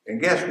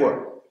 And guess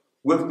what?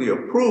 With the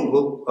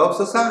approval of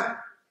society.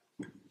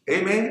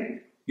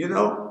 Amen. You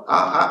know,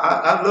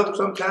 I look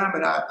sometime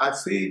and I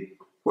see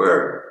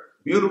where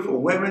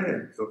beautiful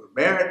women are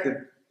married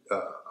to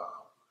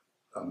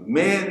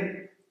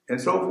men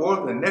and so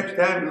forth. And next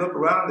time you look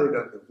around, they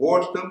done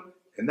divorced them.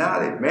 And now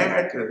they're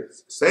married to,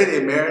 say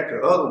they're married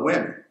to other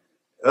women.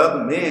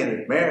 Other men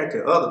is married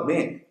to other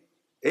men.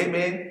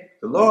 Amen.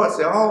 The Lord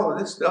said all of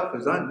this stuff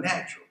is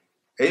unnatural.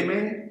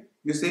 Amen.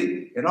 You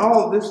see, and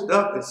all of this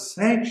stuff is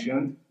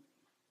sanctioned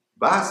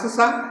by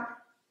society.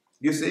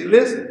 You see,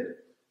 listen,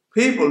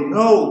 people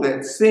know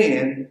that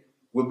sin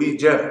will be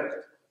judged,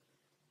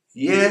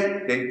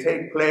 yet they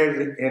take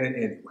pleasure in it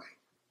anyway.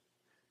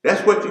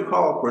 That's what you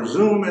call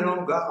presuming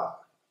on God.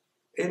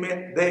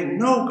 Amen. They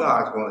know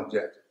God's going to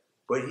judge it,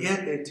 but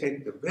yet they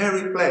take the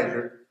very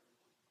pleasure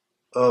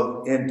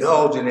of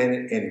indulging in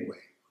it anyway.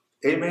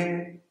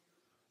 Amen.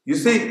 You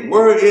see,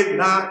 were it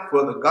not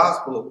for the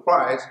gospel of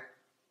Christ,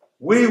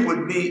 we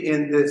would be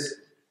in this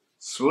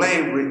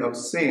slavery of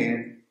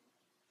sin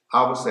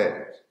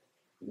ourselves.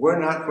 We're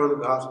not for the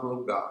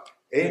gospel of God.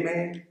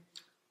 Amen.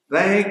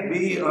 Thank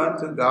be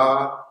unto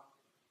God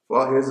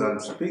for his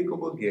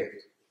unspeakable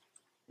gift.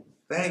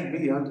 Thank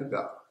be unto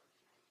God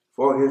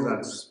for his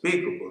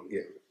unspeakable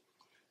gift.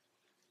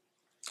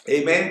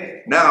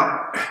 Amen.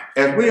 Now,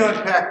 as we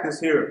unpack this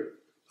here,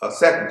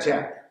 second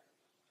chapter,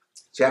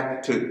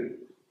 chapter 2,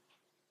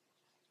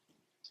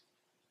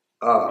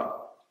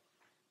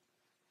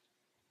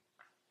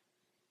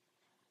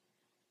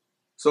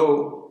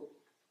 so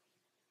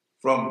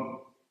from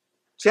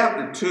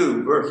chapter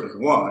 2, verses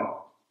 1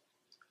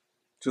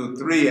 to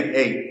 3 and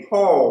 8,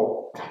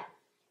 Paul,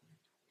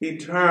 he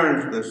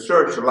turns the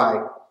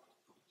searchlight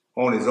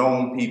on his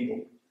own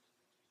people,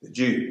 the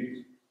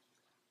Jews.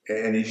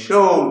 And he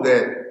shows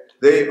that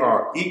they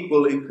are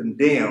equally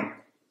condemned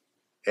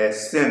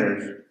as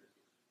sinners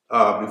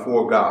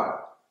before God.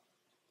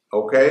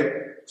 Okay?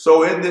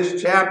 So in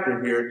this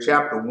chapter here,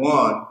 chapter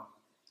 1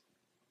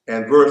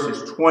 and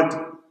verses 20,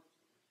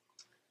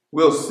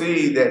 we'll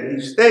see that he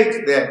states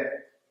that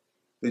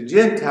the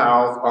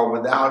Gentiles are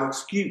without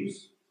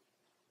excuse.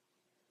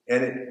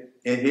 And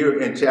here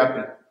in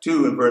chapter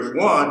 2 and verse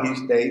 1, he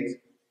states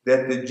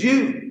that the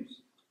Jews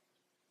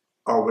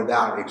are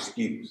without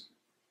excuse.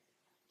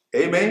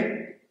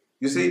 Amen?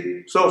 You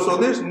see, so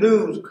this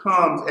news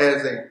comes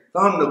as a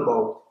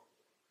thunderbolt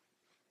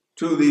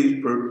to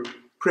these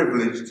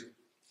privileged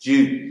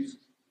Jews.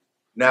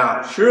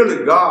 Now,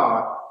 surely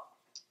God,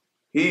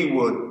 he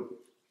would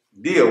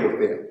deal with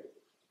them.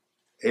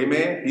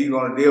 Amen? He's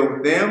going to deal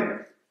with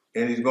them,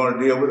 and he's going to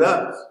deal with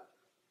us.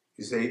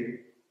 You see?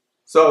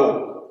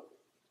 So,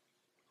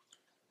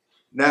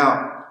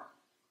 now,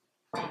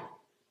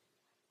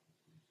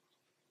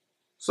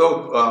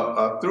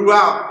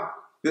 throughout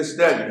this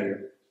study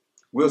here,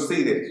 we'll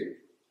see this,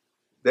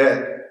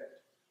 that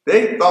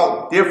they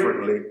thought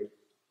differently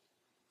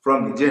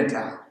from the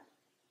Gentiles.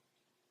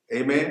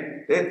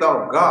 Amen? They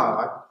thought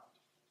God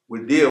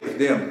would deal with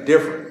them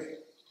differently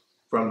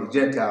from the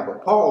Gentile.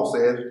 But Paul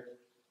says,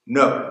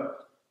 no.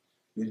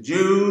 The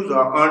Jews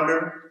are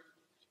under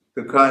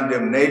the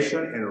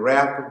condemnation and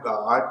wrath of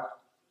God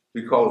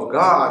because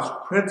God's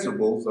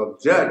principles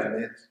of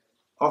judgment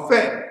are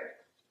fair.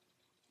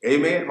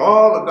 Amen?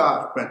 All of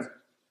God's principles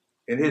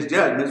and his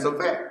judgments are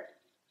fair.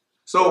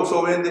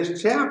 So in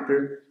this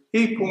chapter,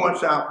 he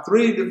points out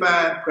 3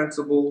 divine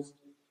principles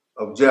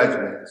of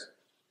judgments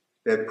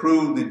that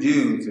prove the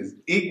Jews is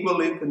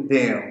equally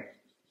condemned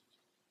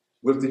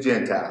with the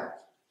Gentiles.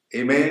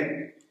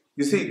 Amen?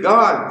 You see,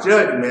 God's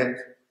judgment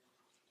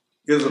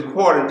is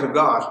according to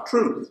God's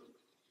truth.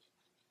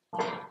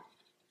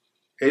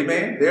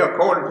 Amen? They're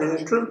according to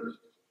his truth.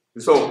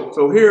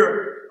 So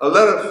here,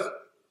 let us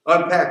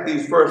unpack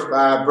these first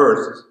 5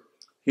 verses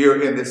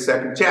here in this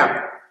second chapter.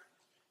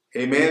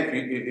 Amen.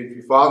 If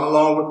you're following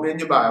along with me in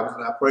your Bibles,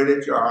 and I pray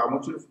that you are, I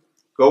want you to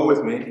go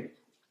with me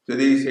to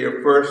these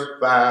here first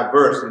 5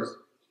 verses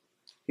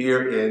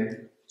here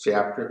in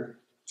chapter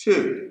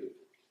 2.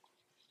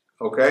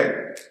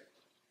 Okay?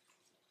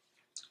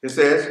 It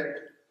says,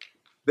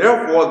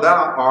 "Therefore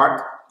thou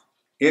art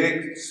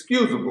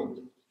inexcusable,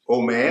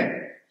 O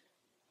man,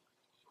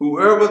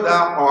 whoever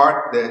thou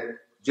art that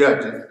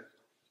judgeth,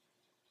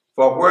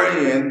 for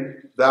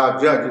wherein thou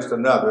judgest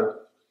another,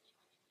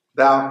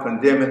 thou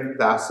condemnest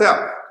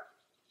thyself.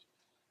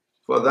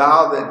 For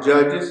thou that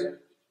judgest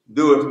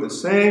doest the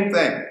same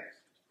thing."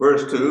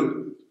 Verse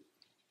 2,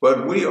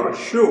 "But we are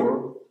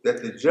sure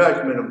that the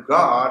judgment of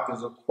God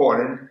is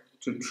according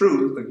to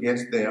truth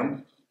against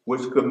them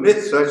which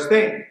commit such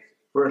things."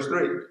 Verse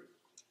 3,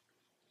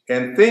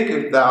 "And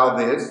thinkest thou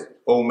this,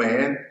 O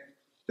man,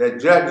 that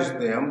judgest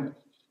them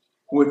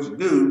which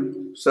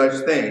do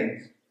such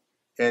things,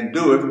 and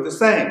doeth the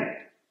same,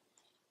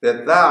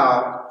 that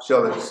thou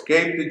shalt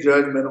escape the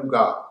judgment of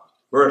God?"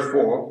 Verse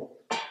 4,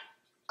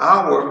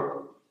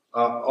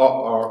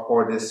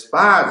 or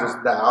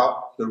despisest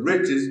thou the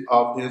riches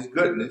of his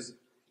goodness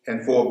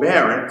and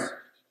forbearance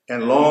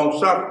and long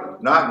suffering,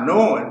 not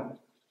knowing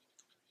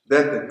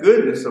that the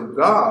goodness of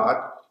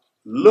God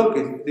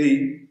leadeth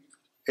thee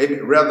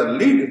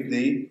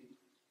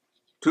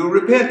to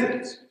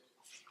repentance.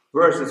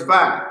 Verses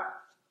 5,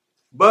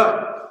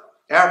 "But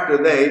after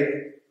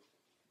thy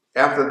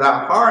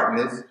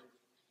hardness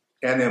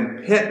and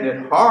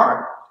impenitent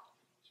heart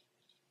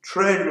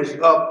treasures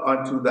up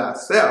unto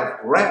thyself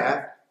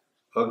wrath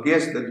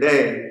against the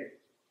day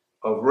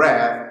of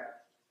wrath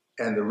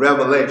and the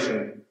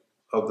revelation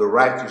of the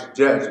righteous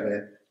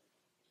judgment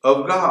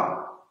of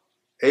God."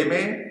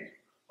 Amen.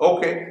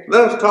 Okay,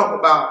 let us talk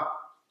about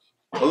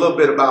a little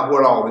bit about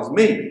what all this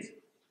means.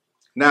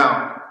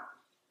 Now,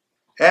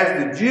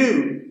 as the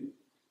Jew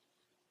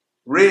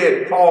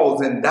read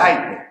Paul's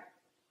indictment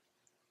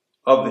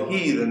of the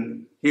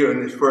heathen here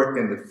in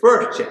the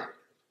first chapter,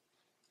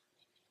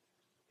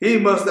 he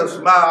must have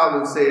smiled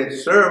and said,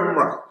 "Serve them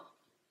right."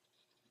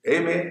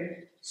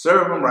 Amen.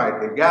 Serve them right.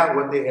 They got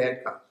what they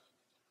had coming.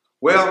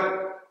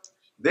 Well,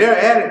 their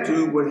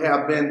attitude would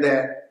have been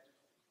that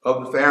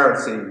of the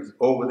Pharisees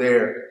over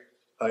there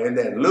in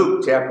that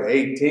Luke chapter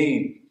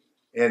 18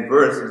 and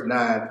verses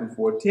 9 through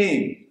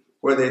 14,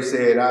 where they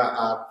said,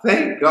 I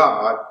thank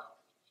God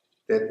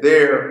that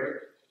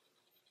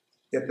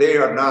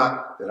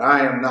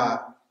I am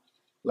not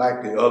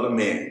like the other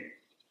men.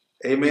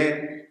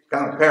 Amen.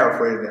 Kind of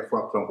paraphrasing that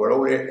from somewhere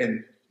over there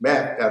in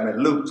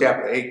Luke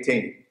chapter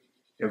 18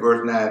 and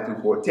verse 9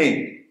 through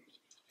 14.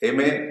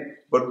 Amen.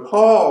 But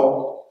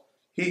Paul,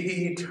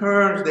 he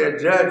turns their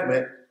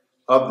judgment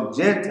of the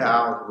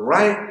Gentiles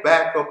right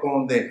back up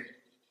on them.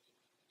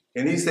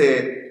 And he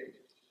said,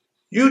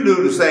 you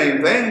do the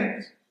same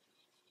things.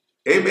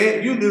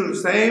 Amen. You do the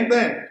same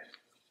thing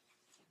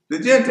the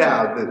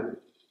Gentiles do.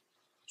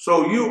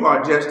 So you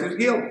are just as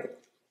guilty.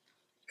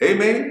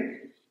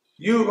 Amen.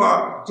 You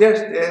are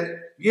just as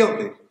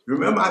guilty.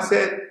 Remember I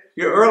said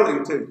here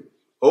earlier too,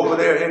 over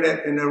there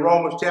in the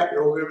Romans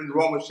chapter, over here in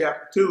Romans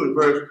chapter 2 and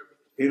verse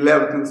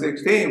 11 through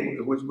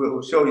 16, which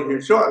we'll show you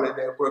here shortly,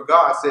 that where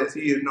God says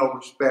he is no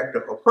respecter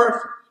of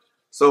person.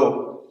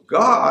 So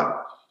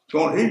God,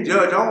 he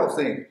judge all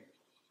things.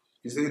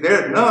 You see,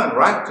 there's none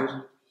righteous.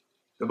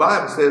 The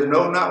Bible says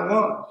no, not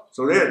one.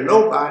 So there's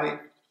nobody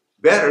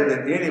better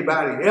than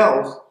anybody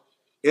else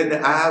in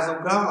the eyes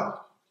of God.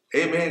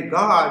 Amen.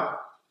 God,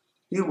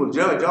 he will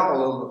judge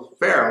all of us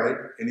fairly,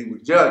 and he will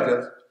judge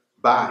us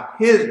by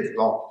his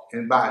law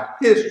and by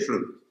his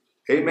truth.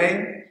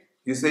 Amen.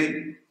 You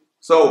see?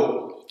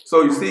 So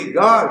you see,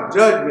 God's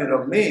judgment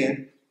of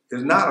men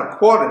is not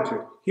according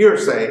to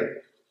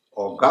hearsay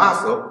or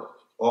gossip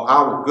or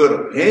our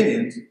good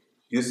opinions,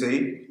 you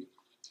see,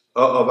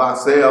 of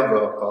ourselves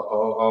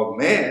or of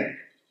man,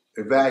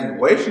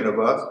 evaluation of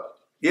us.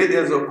 It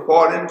is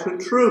according to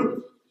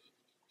truth.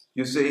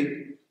 You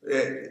see,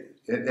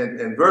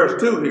 in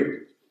verse 2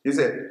 here, he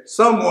said,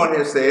 someone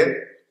has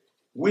said,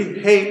 we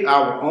hate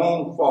our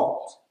own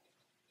faults.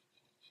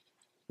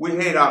 We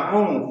hate our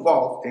own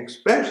faults,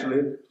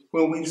 especially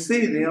when we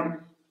see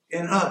them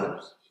in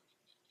others.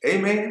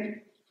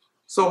 Amen?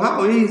 So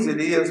how easy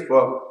it is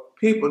for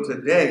people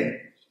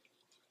today,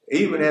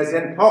 even as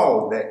in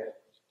Paul's day,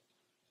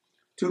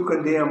 to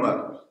condemn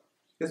others.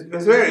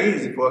 It's very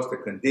easy for us to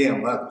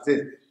condemn others,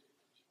 isn't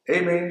it?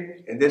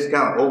 Amen? And just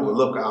kind of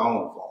overlook our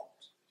own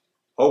faults.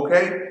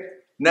 Okay?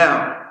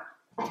 Now,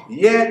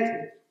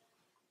 yet,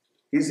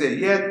 he said,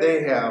 yet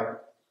they have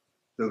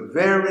the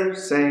very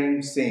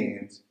same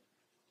sins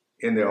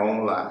in their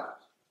own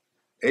lives.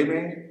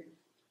 Amen?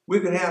 We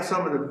can have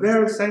some of the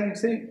very same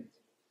sins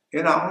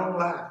in our own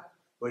lives,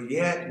 but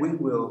yet we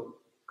will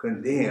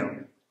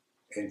condemn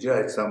and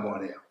judge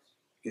someone else,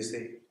 you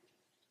see.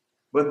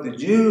 But the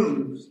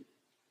Jews,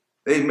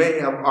 they may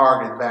have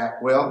argued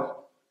back,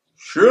 well,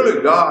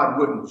 surely God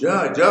wouldn't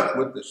judge us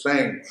with the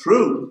same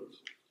truth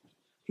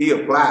he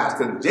applies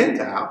to the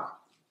Gentiles.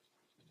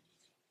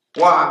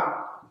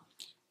 Why?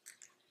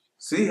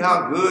 See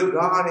how good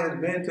God has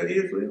been to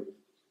Israel?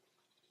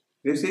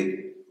 You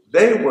see,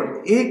 they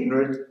were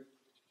ignorant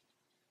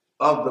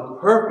of the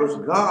purpose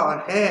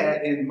God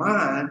had in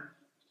mind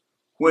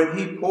when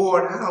he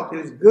poured out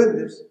his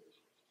goodness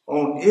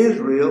on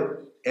Israel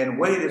and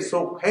waited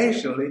so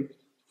patiently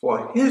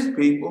for his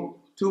people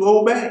to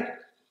obey.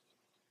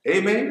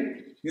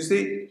 Amen. You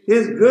see,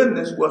 his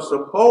goodness was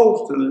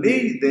supposed to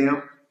lead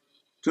them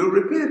to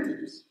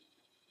repentance.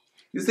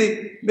 You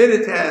see,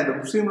 many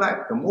times it seems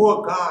like the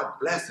more God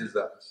blesses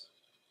us,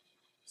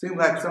 it seems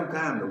like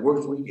sometimes the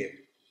worse we get.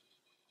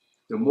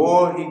 The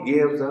more he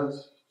gives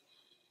us,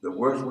 the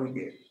worse we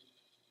get.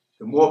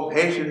 The more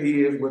patient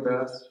he is with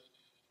us,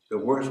 the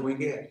worse we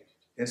get.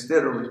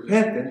 Instead of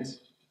repentance,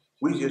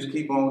 we just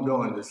keep on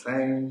doing the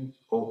same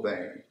old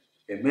thing,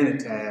 and many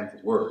times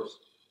worse.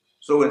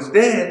 So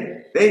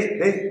instead,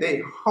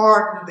 they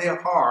hardened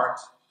their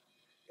hearts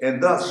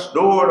and thus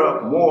stored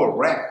up more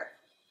wrath.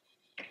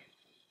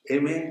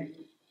 Amen.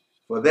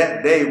 For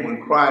that day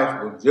when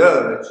Christ will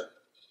judge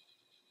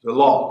the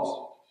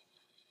lost.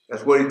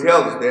 That's what he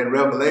tells us there in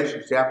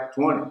Revelation chapter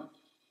 20.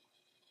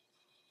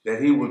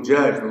 That he will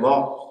judge the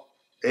lost.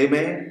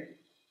 Amen.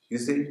 You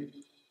see?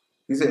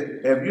 He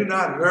said, have you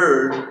not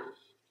heard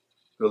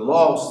the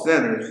lost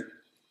sinners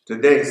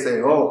today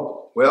say,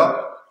 oh,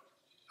 well,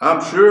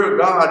 I'm sure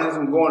God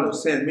isn't going to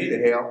send me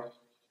to hell.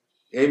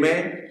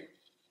 Amen.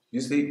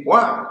 You see,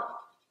 why?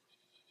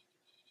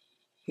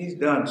 He's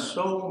done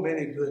so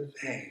many good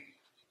things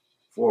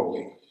for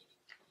me.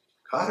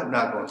 God is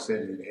not going to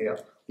send me to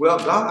hell. Well,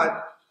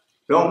 God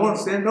don't want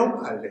to send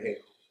nobody to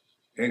hell.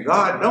 And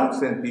God don't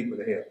send people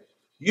to hell.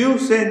 You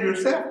send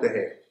yourself to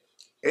hell.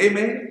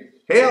 Amen.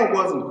 Hell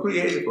wasn't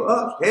created for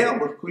us. Hell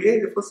was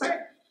created for Satan.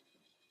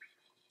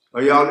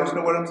 Are y'all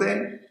listening to what I'm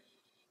saying?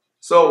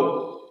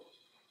 So,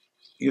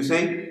 you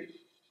see,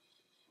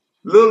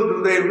 little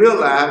do they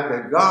realize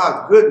that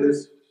God's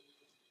goodness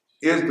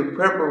is the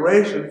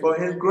preparation for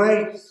his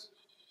grace.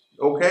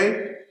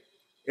 Okay?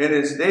 And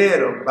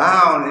instead of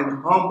bound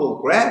in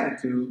humble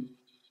gratitude,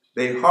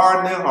 they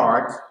harden their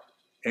hearts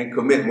and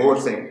commit more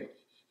sin.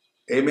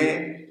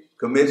 Amen?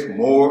 Commits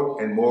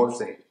more and more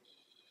sin.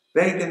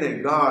 Thinking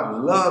that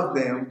God loved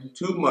them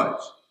too much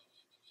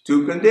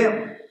to condemn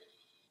them.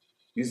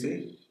 You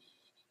see?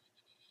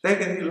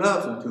 Thinking he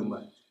loves them too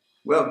much.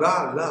 Well,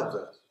 God loves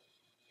us.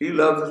 He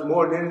loves us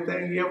more than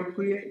anything he ever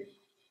created.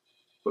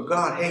 But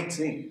God hates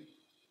sin.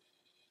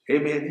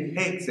 Amen?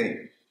 He hates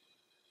sin.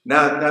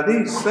 Now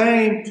these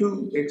same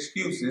two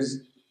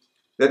excuses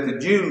that the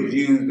Jews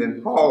used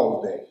in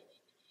Paul's day,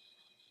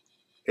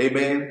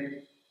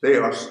 amen, they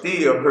are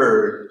still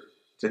heard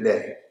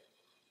today.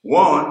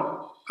 One,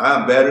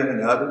 I'm better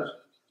than others.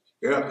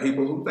 There are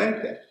people who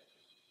think that.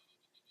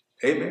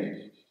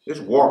 Amen. It's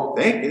warped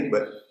thinking,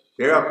 but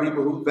there are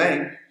people who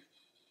think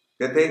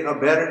that they are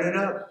better than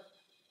others.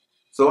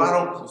 So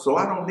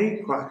I don't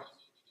need Christ.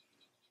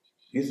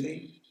 You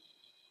see,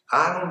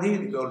 I don't need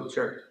to go to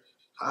church.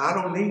 I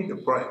don't need to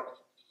pray.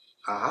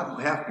 I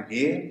don't have to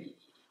give.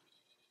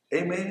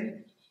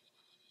 Amen.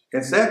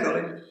 And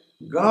secondly,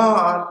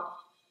 God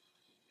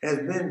has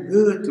been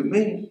good to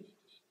me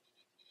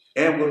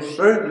and will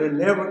certainly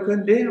never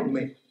condemn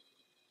me.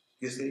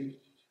 You see,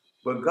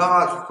 but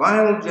God's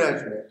final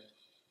judgment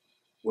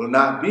will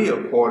not be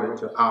according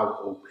to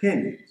our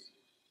opinions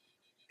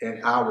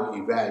and our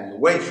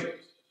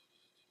evaluations.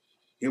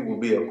 It will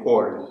be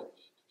according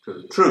to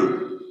the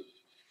truth.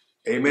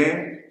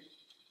 Amen?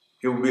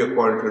 It will be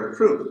according to the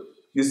truth.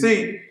 You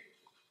see,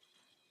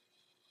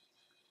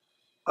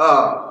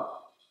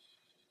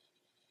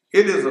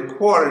 it is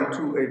according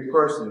to a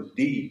person's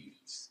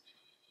deeds.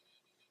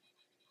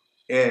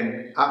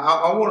 And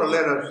I want to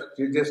let us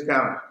just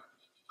kind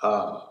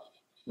of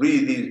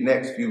read these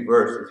next few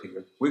verses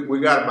here. We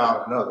got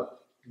about another,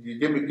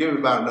 give me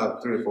about another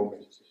 3 or 4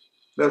 minutes.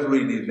 Let's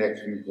read these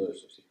next few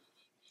verses here.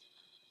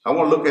 I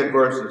want to look at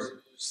verses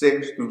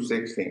 6 through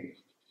 16.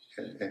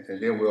 And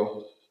then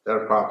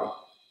that'll probably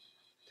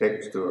take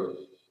us to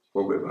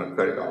where we're going to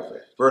cut it off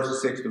at.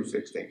 Verses 6 through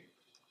 16.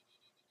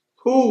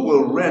 Who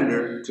will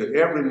render to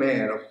every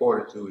man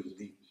according to his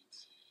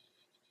deeds?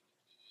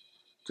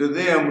 To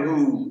them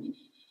who,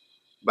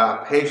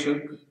 by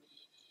patient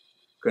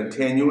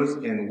continuous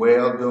in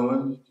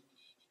well-doing,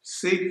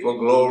 seek for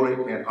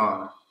glory and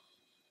honor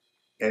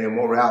and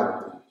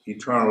immorality,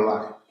 eternal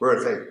life.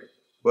 Verse 8.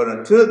 But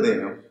unto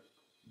them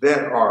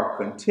that are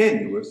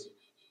continuous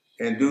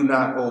and do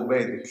not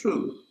obey the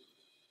truth,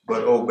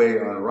 but obey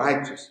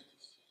unrighteousness,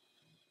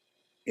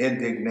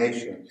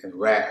 indignation and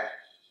wrath.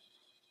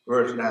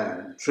 Verse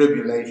 9.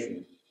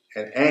 Tribulation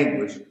and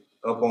anguish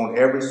upon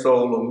every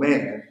soul of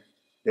man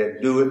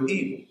that doeth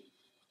evil,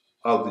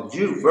 of the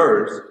Jew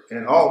first,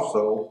 and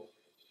also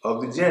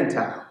of the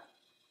Gentile.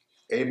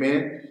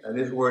 Amen. And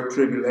this word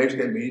tribulation,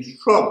 that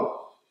means trouble.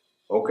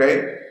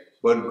 Okay?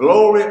 But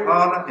glory,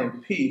 honor,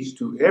 and peace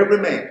to every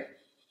man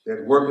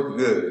that worketh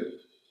good,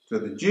 to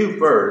the Jew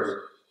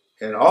first,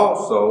 and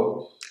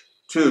also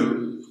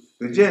to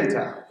the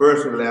Gentile.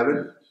 Verse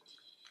 11.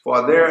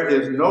 For there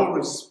is no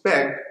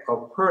respect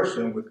of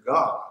person with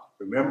God.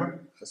 Remember,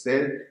 I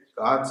said,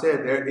 God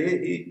said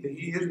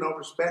he is no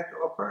respect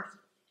of a person.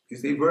 You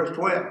see, verse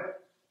 12.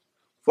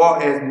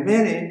 For as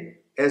many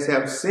as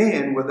have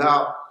sinned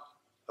without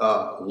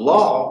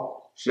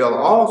law shall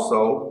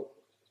also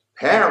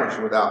perish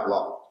without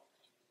law.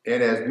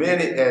 And as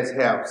many as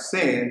have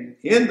sinned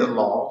in the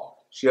law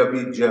shall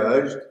be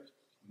judged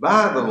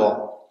by the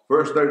law.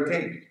 Verse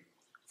 13.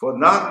 For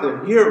not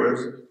the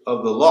hearers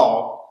of the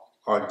law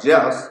are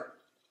just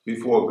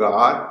before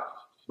God,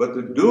 but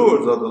the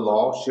doers of the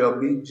law shall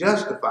be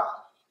justified.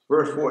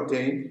 Verse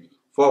 14.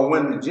 For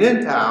when the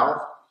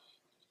Gentiles,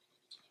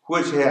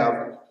 which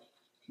have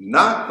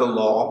not the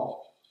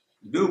law,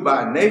 do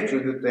by nature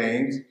the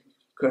things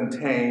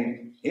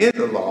contained in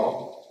the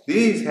law,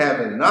 these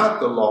having not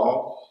the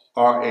law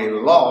are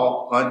a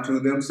law unto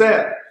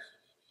themselves.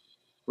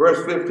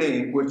 Verse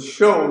 15, which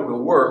show the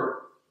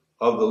work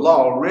of the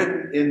law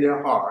written in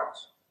their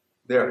hearts,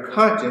 their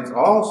conscience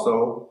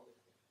also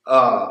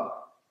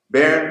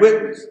bearing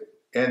witness,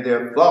 and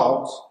their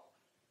thoughts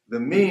the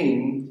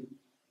mean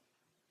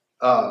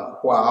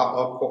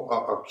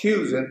while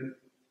accusing,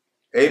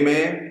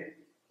 amen,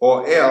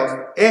 or else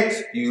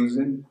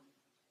excusing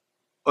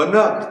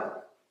another.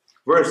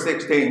 Verse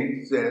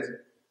 16 says,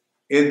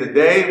 in the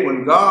day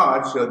when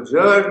God shall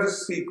judge the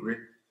secret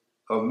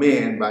of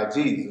men by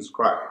Jesus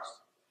Christ,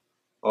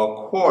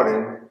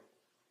 according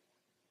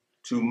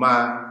to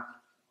my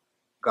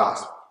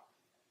gospel.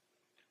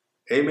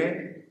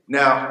 Amen.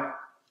 Now,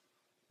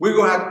 we're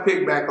going to have to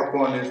pick back up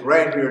on this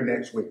right here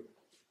next week.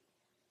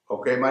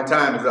 Okay, my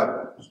time is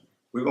up.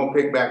 We're going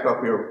to pick back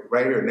up here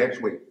right here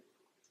next week.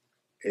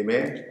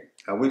 Amen.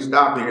 And we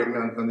stop here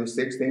on the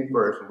 16th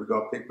verse, and we're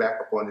going to pick back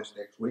up on this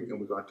next week, and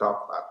we're going to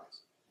talk about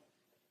this.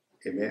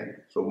 Amen.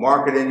 So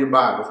mark it in your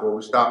Bibles where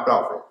we stopped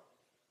off at.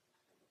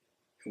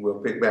 And we'll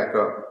pick back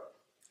up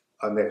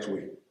next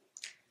week.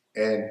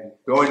 And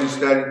going to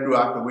study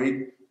throughout the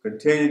week,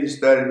 continue to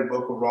study the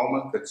book of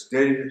Romans,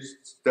 continue to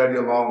study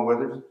along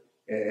with us,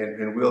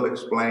 and we'll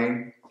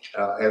explain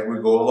as we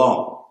go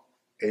along.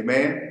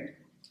 Amen.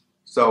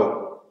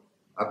 So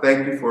I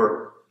thank you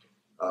for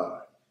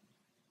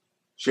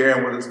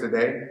sharing with us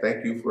today.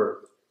 Thank you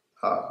for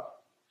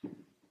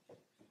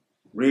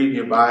reading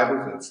your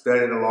Bibles and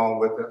studying along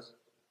with us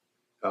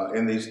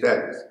in these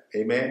studies.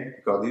 Amen.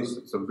 Because these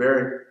are some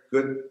very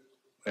good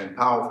and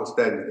powerful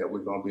studies that we're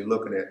going to be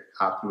looking at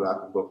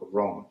throughout the book of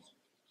Romans.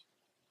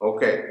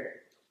 Okay,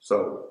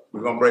 so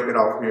we're going to break it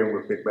off here and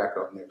we'll pick back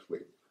up next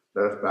week.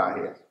 Let us bow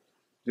our heads.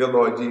 Dear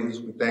Lord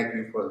Jesus, we thank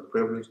you for the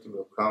privilege to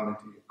have come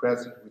into your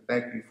presence. We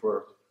thank you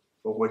for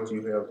what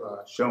you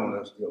have shown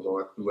us, dear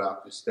Lord,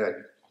 throughout this study.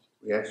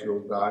 We ask you, oh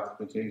God, to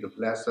continue to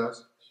bless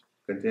us,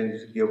 continue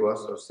to give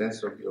us a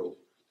sense of your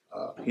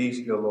peace,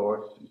 dear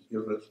Lord, and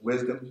give us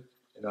wisdom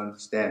and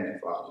understanding,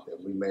 Father,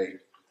 that we may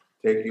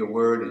take your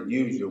word and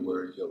use your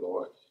word, dear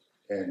Lord,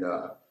 and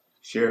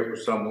share it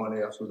with someone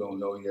else who don't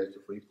know you as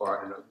the free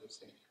pardon of their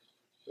sin.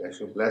 We ask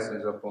your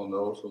blessings upon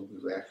those who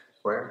we've asked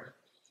for prayer.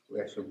 We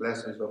ask your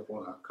blessings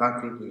upon our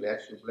country. We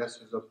ask your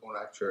blessings upon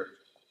our church.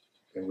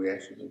 And we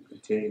ask you to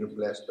continue to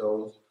bless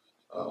those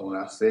on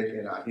our sick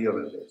and our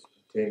healing list.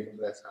 Continue to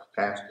bless our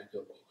pastor,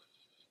 dear Lord.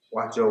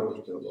 Watch over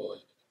us, dear Lord,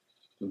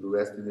 through the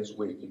rest of this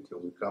week until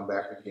we come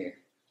back again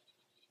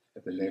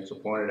at the next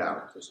appointed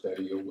hour to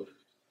study your word.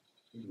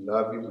 We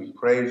love you, we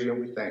praise you,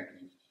 and we thank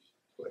you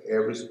for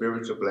every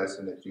spiritual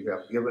blessing that you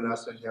have given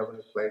us in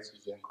heavenly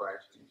places in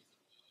Christ Jesus.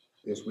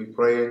 This we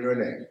pray in your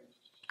name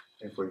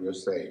and for your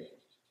sake.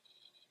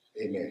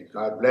 Amen.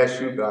 God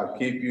bless you. God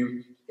keep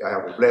you. Y'all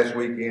have a blessed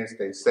weekend.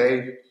 Stay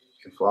safe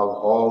and follow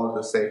all of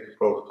the safety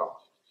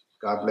protocols.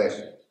 God bless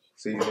you.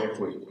 See you next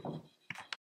week.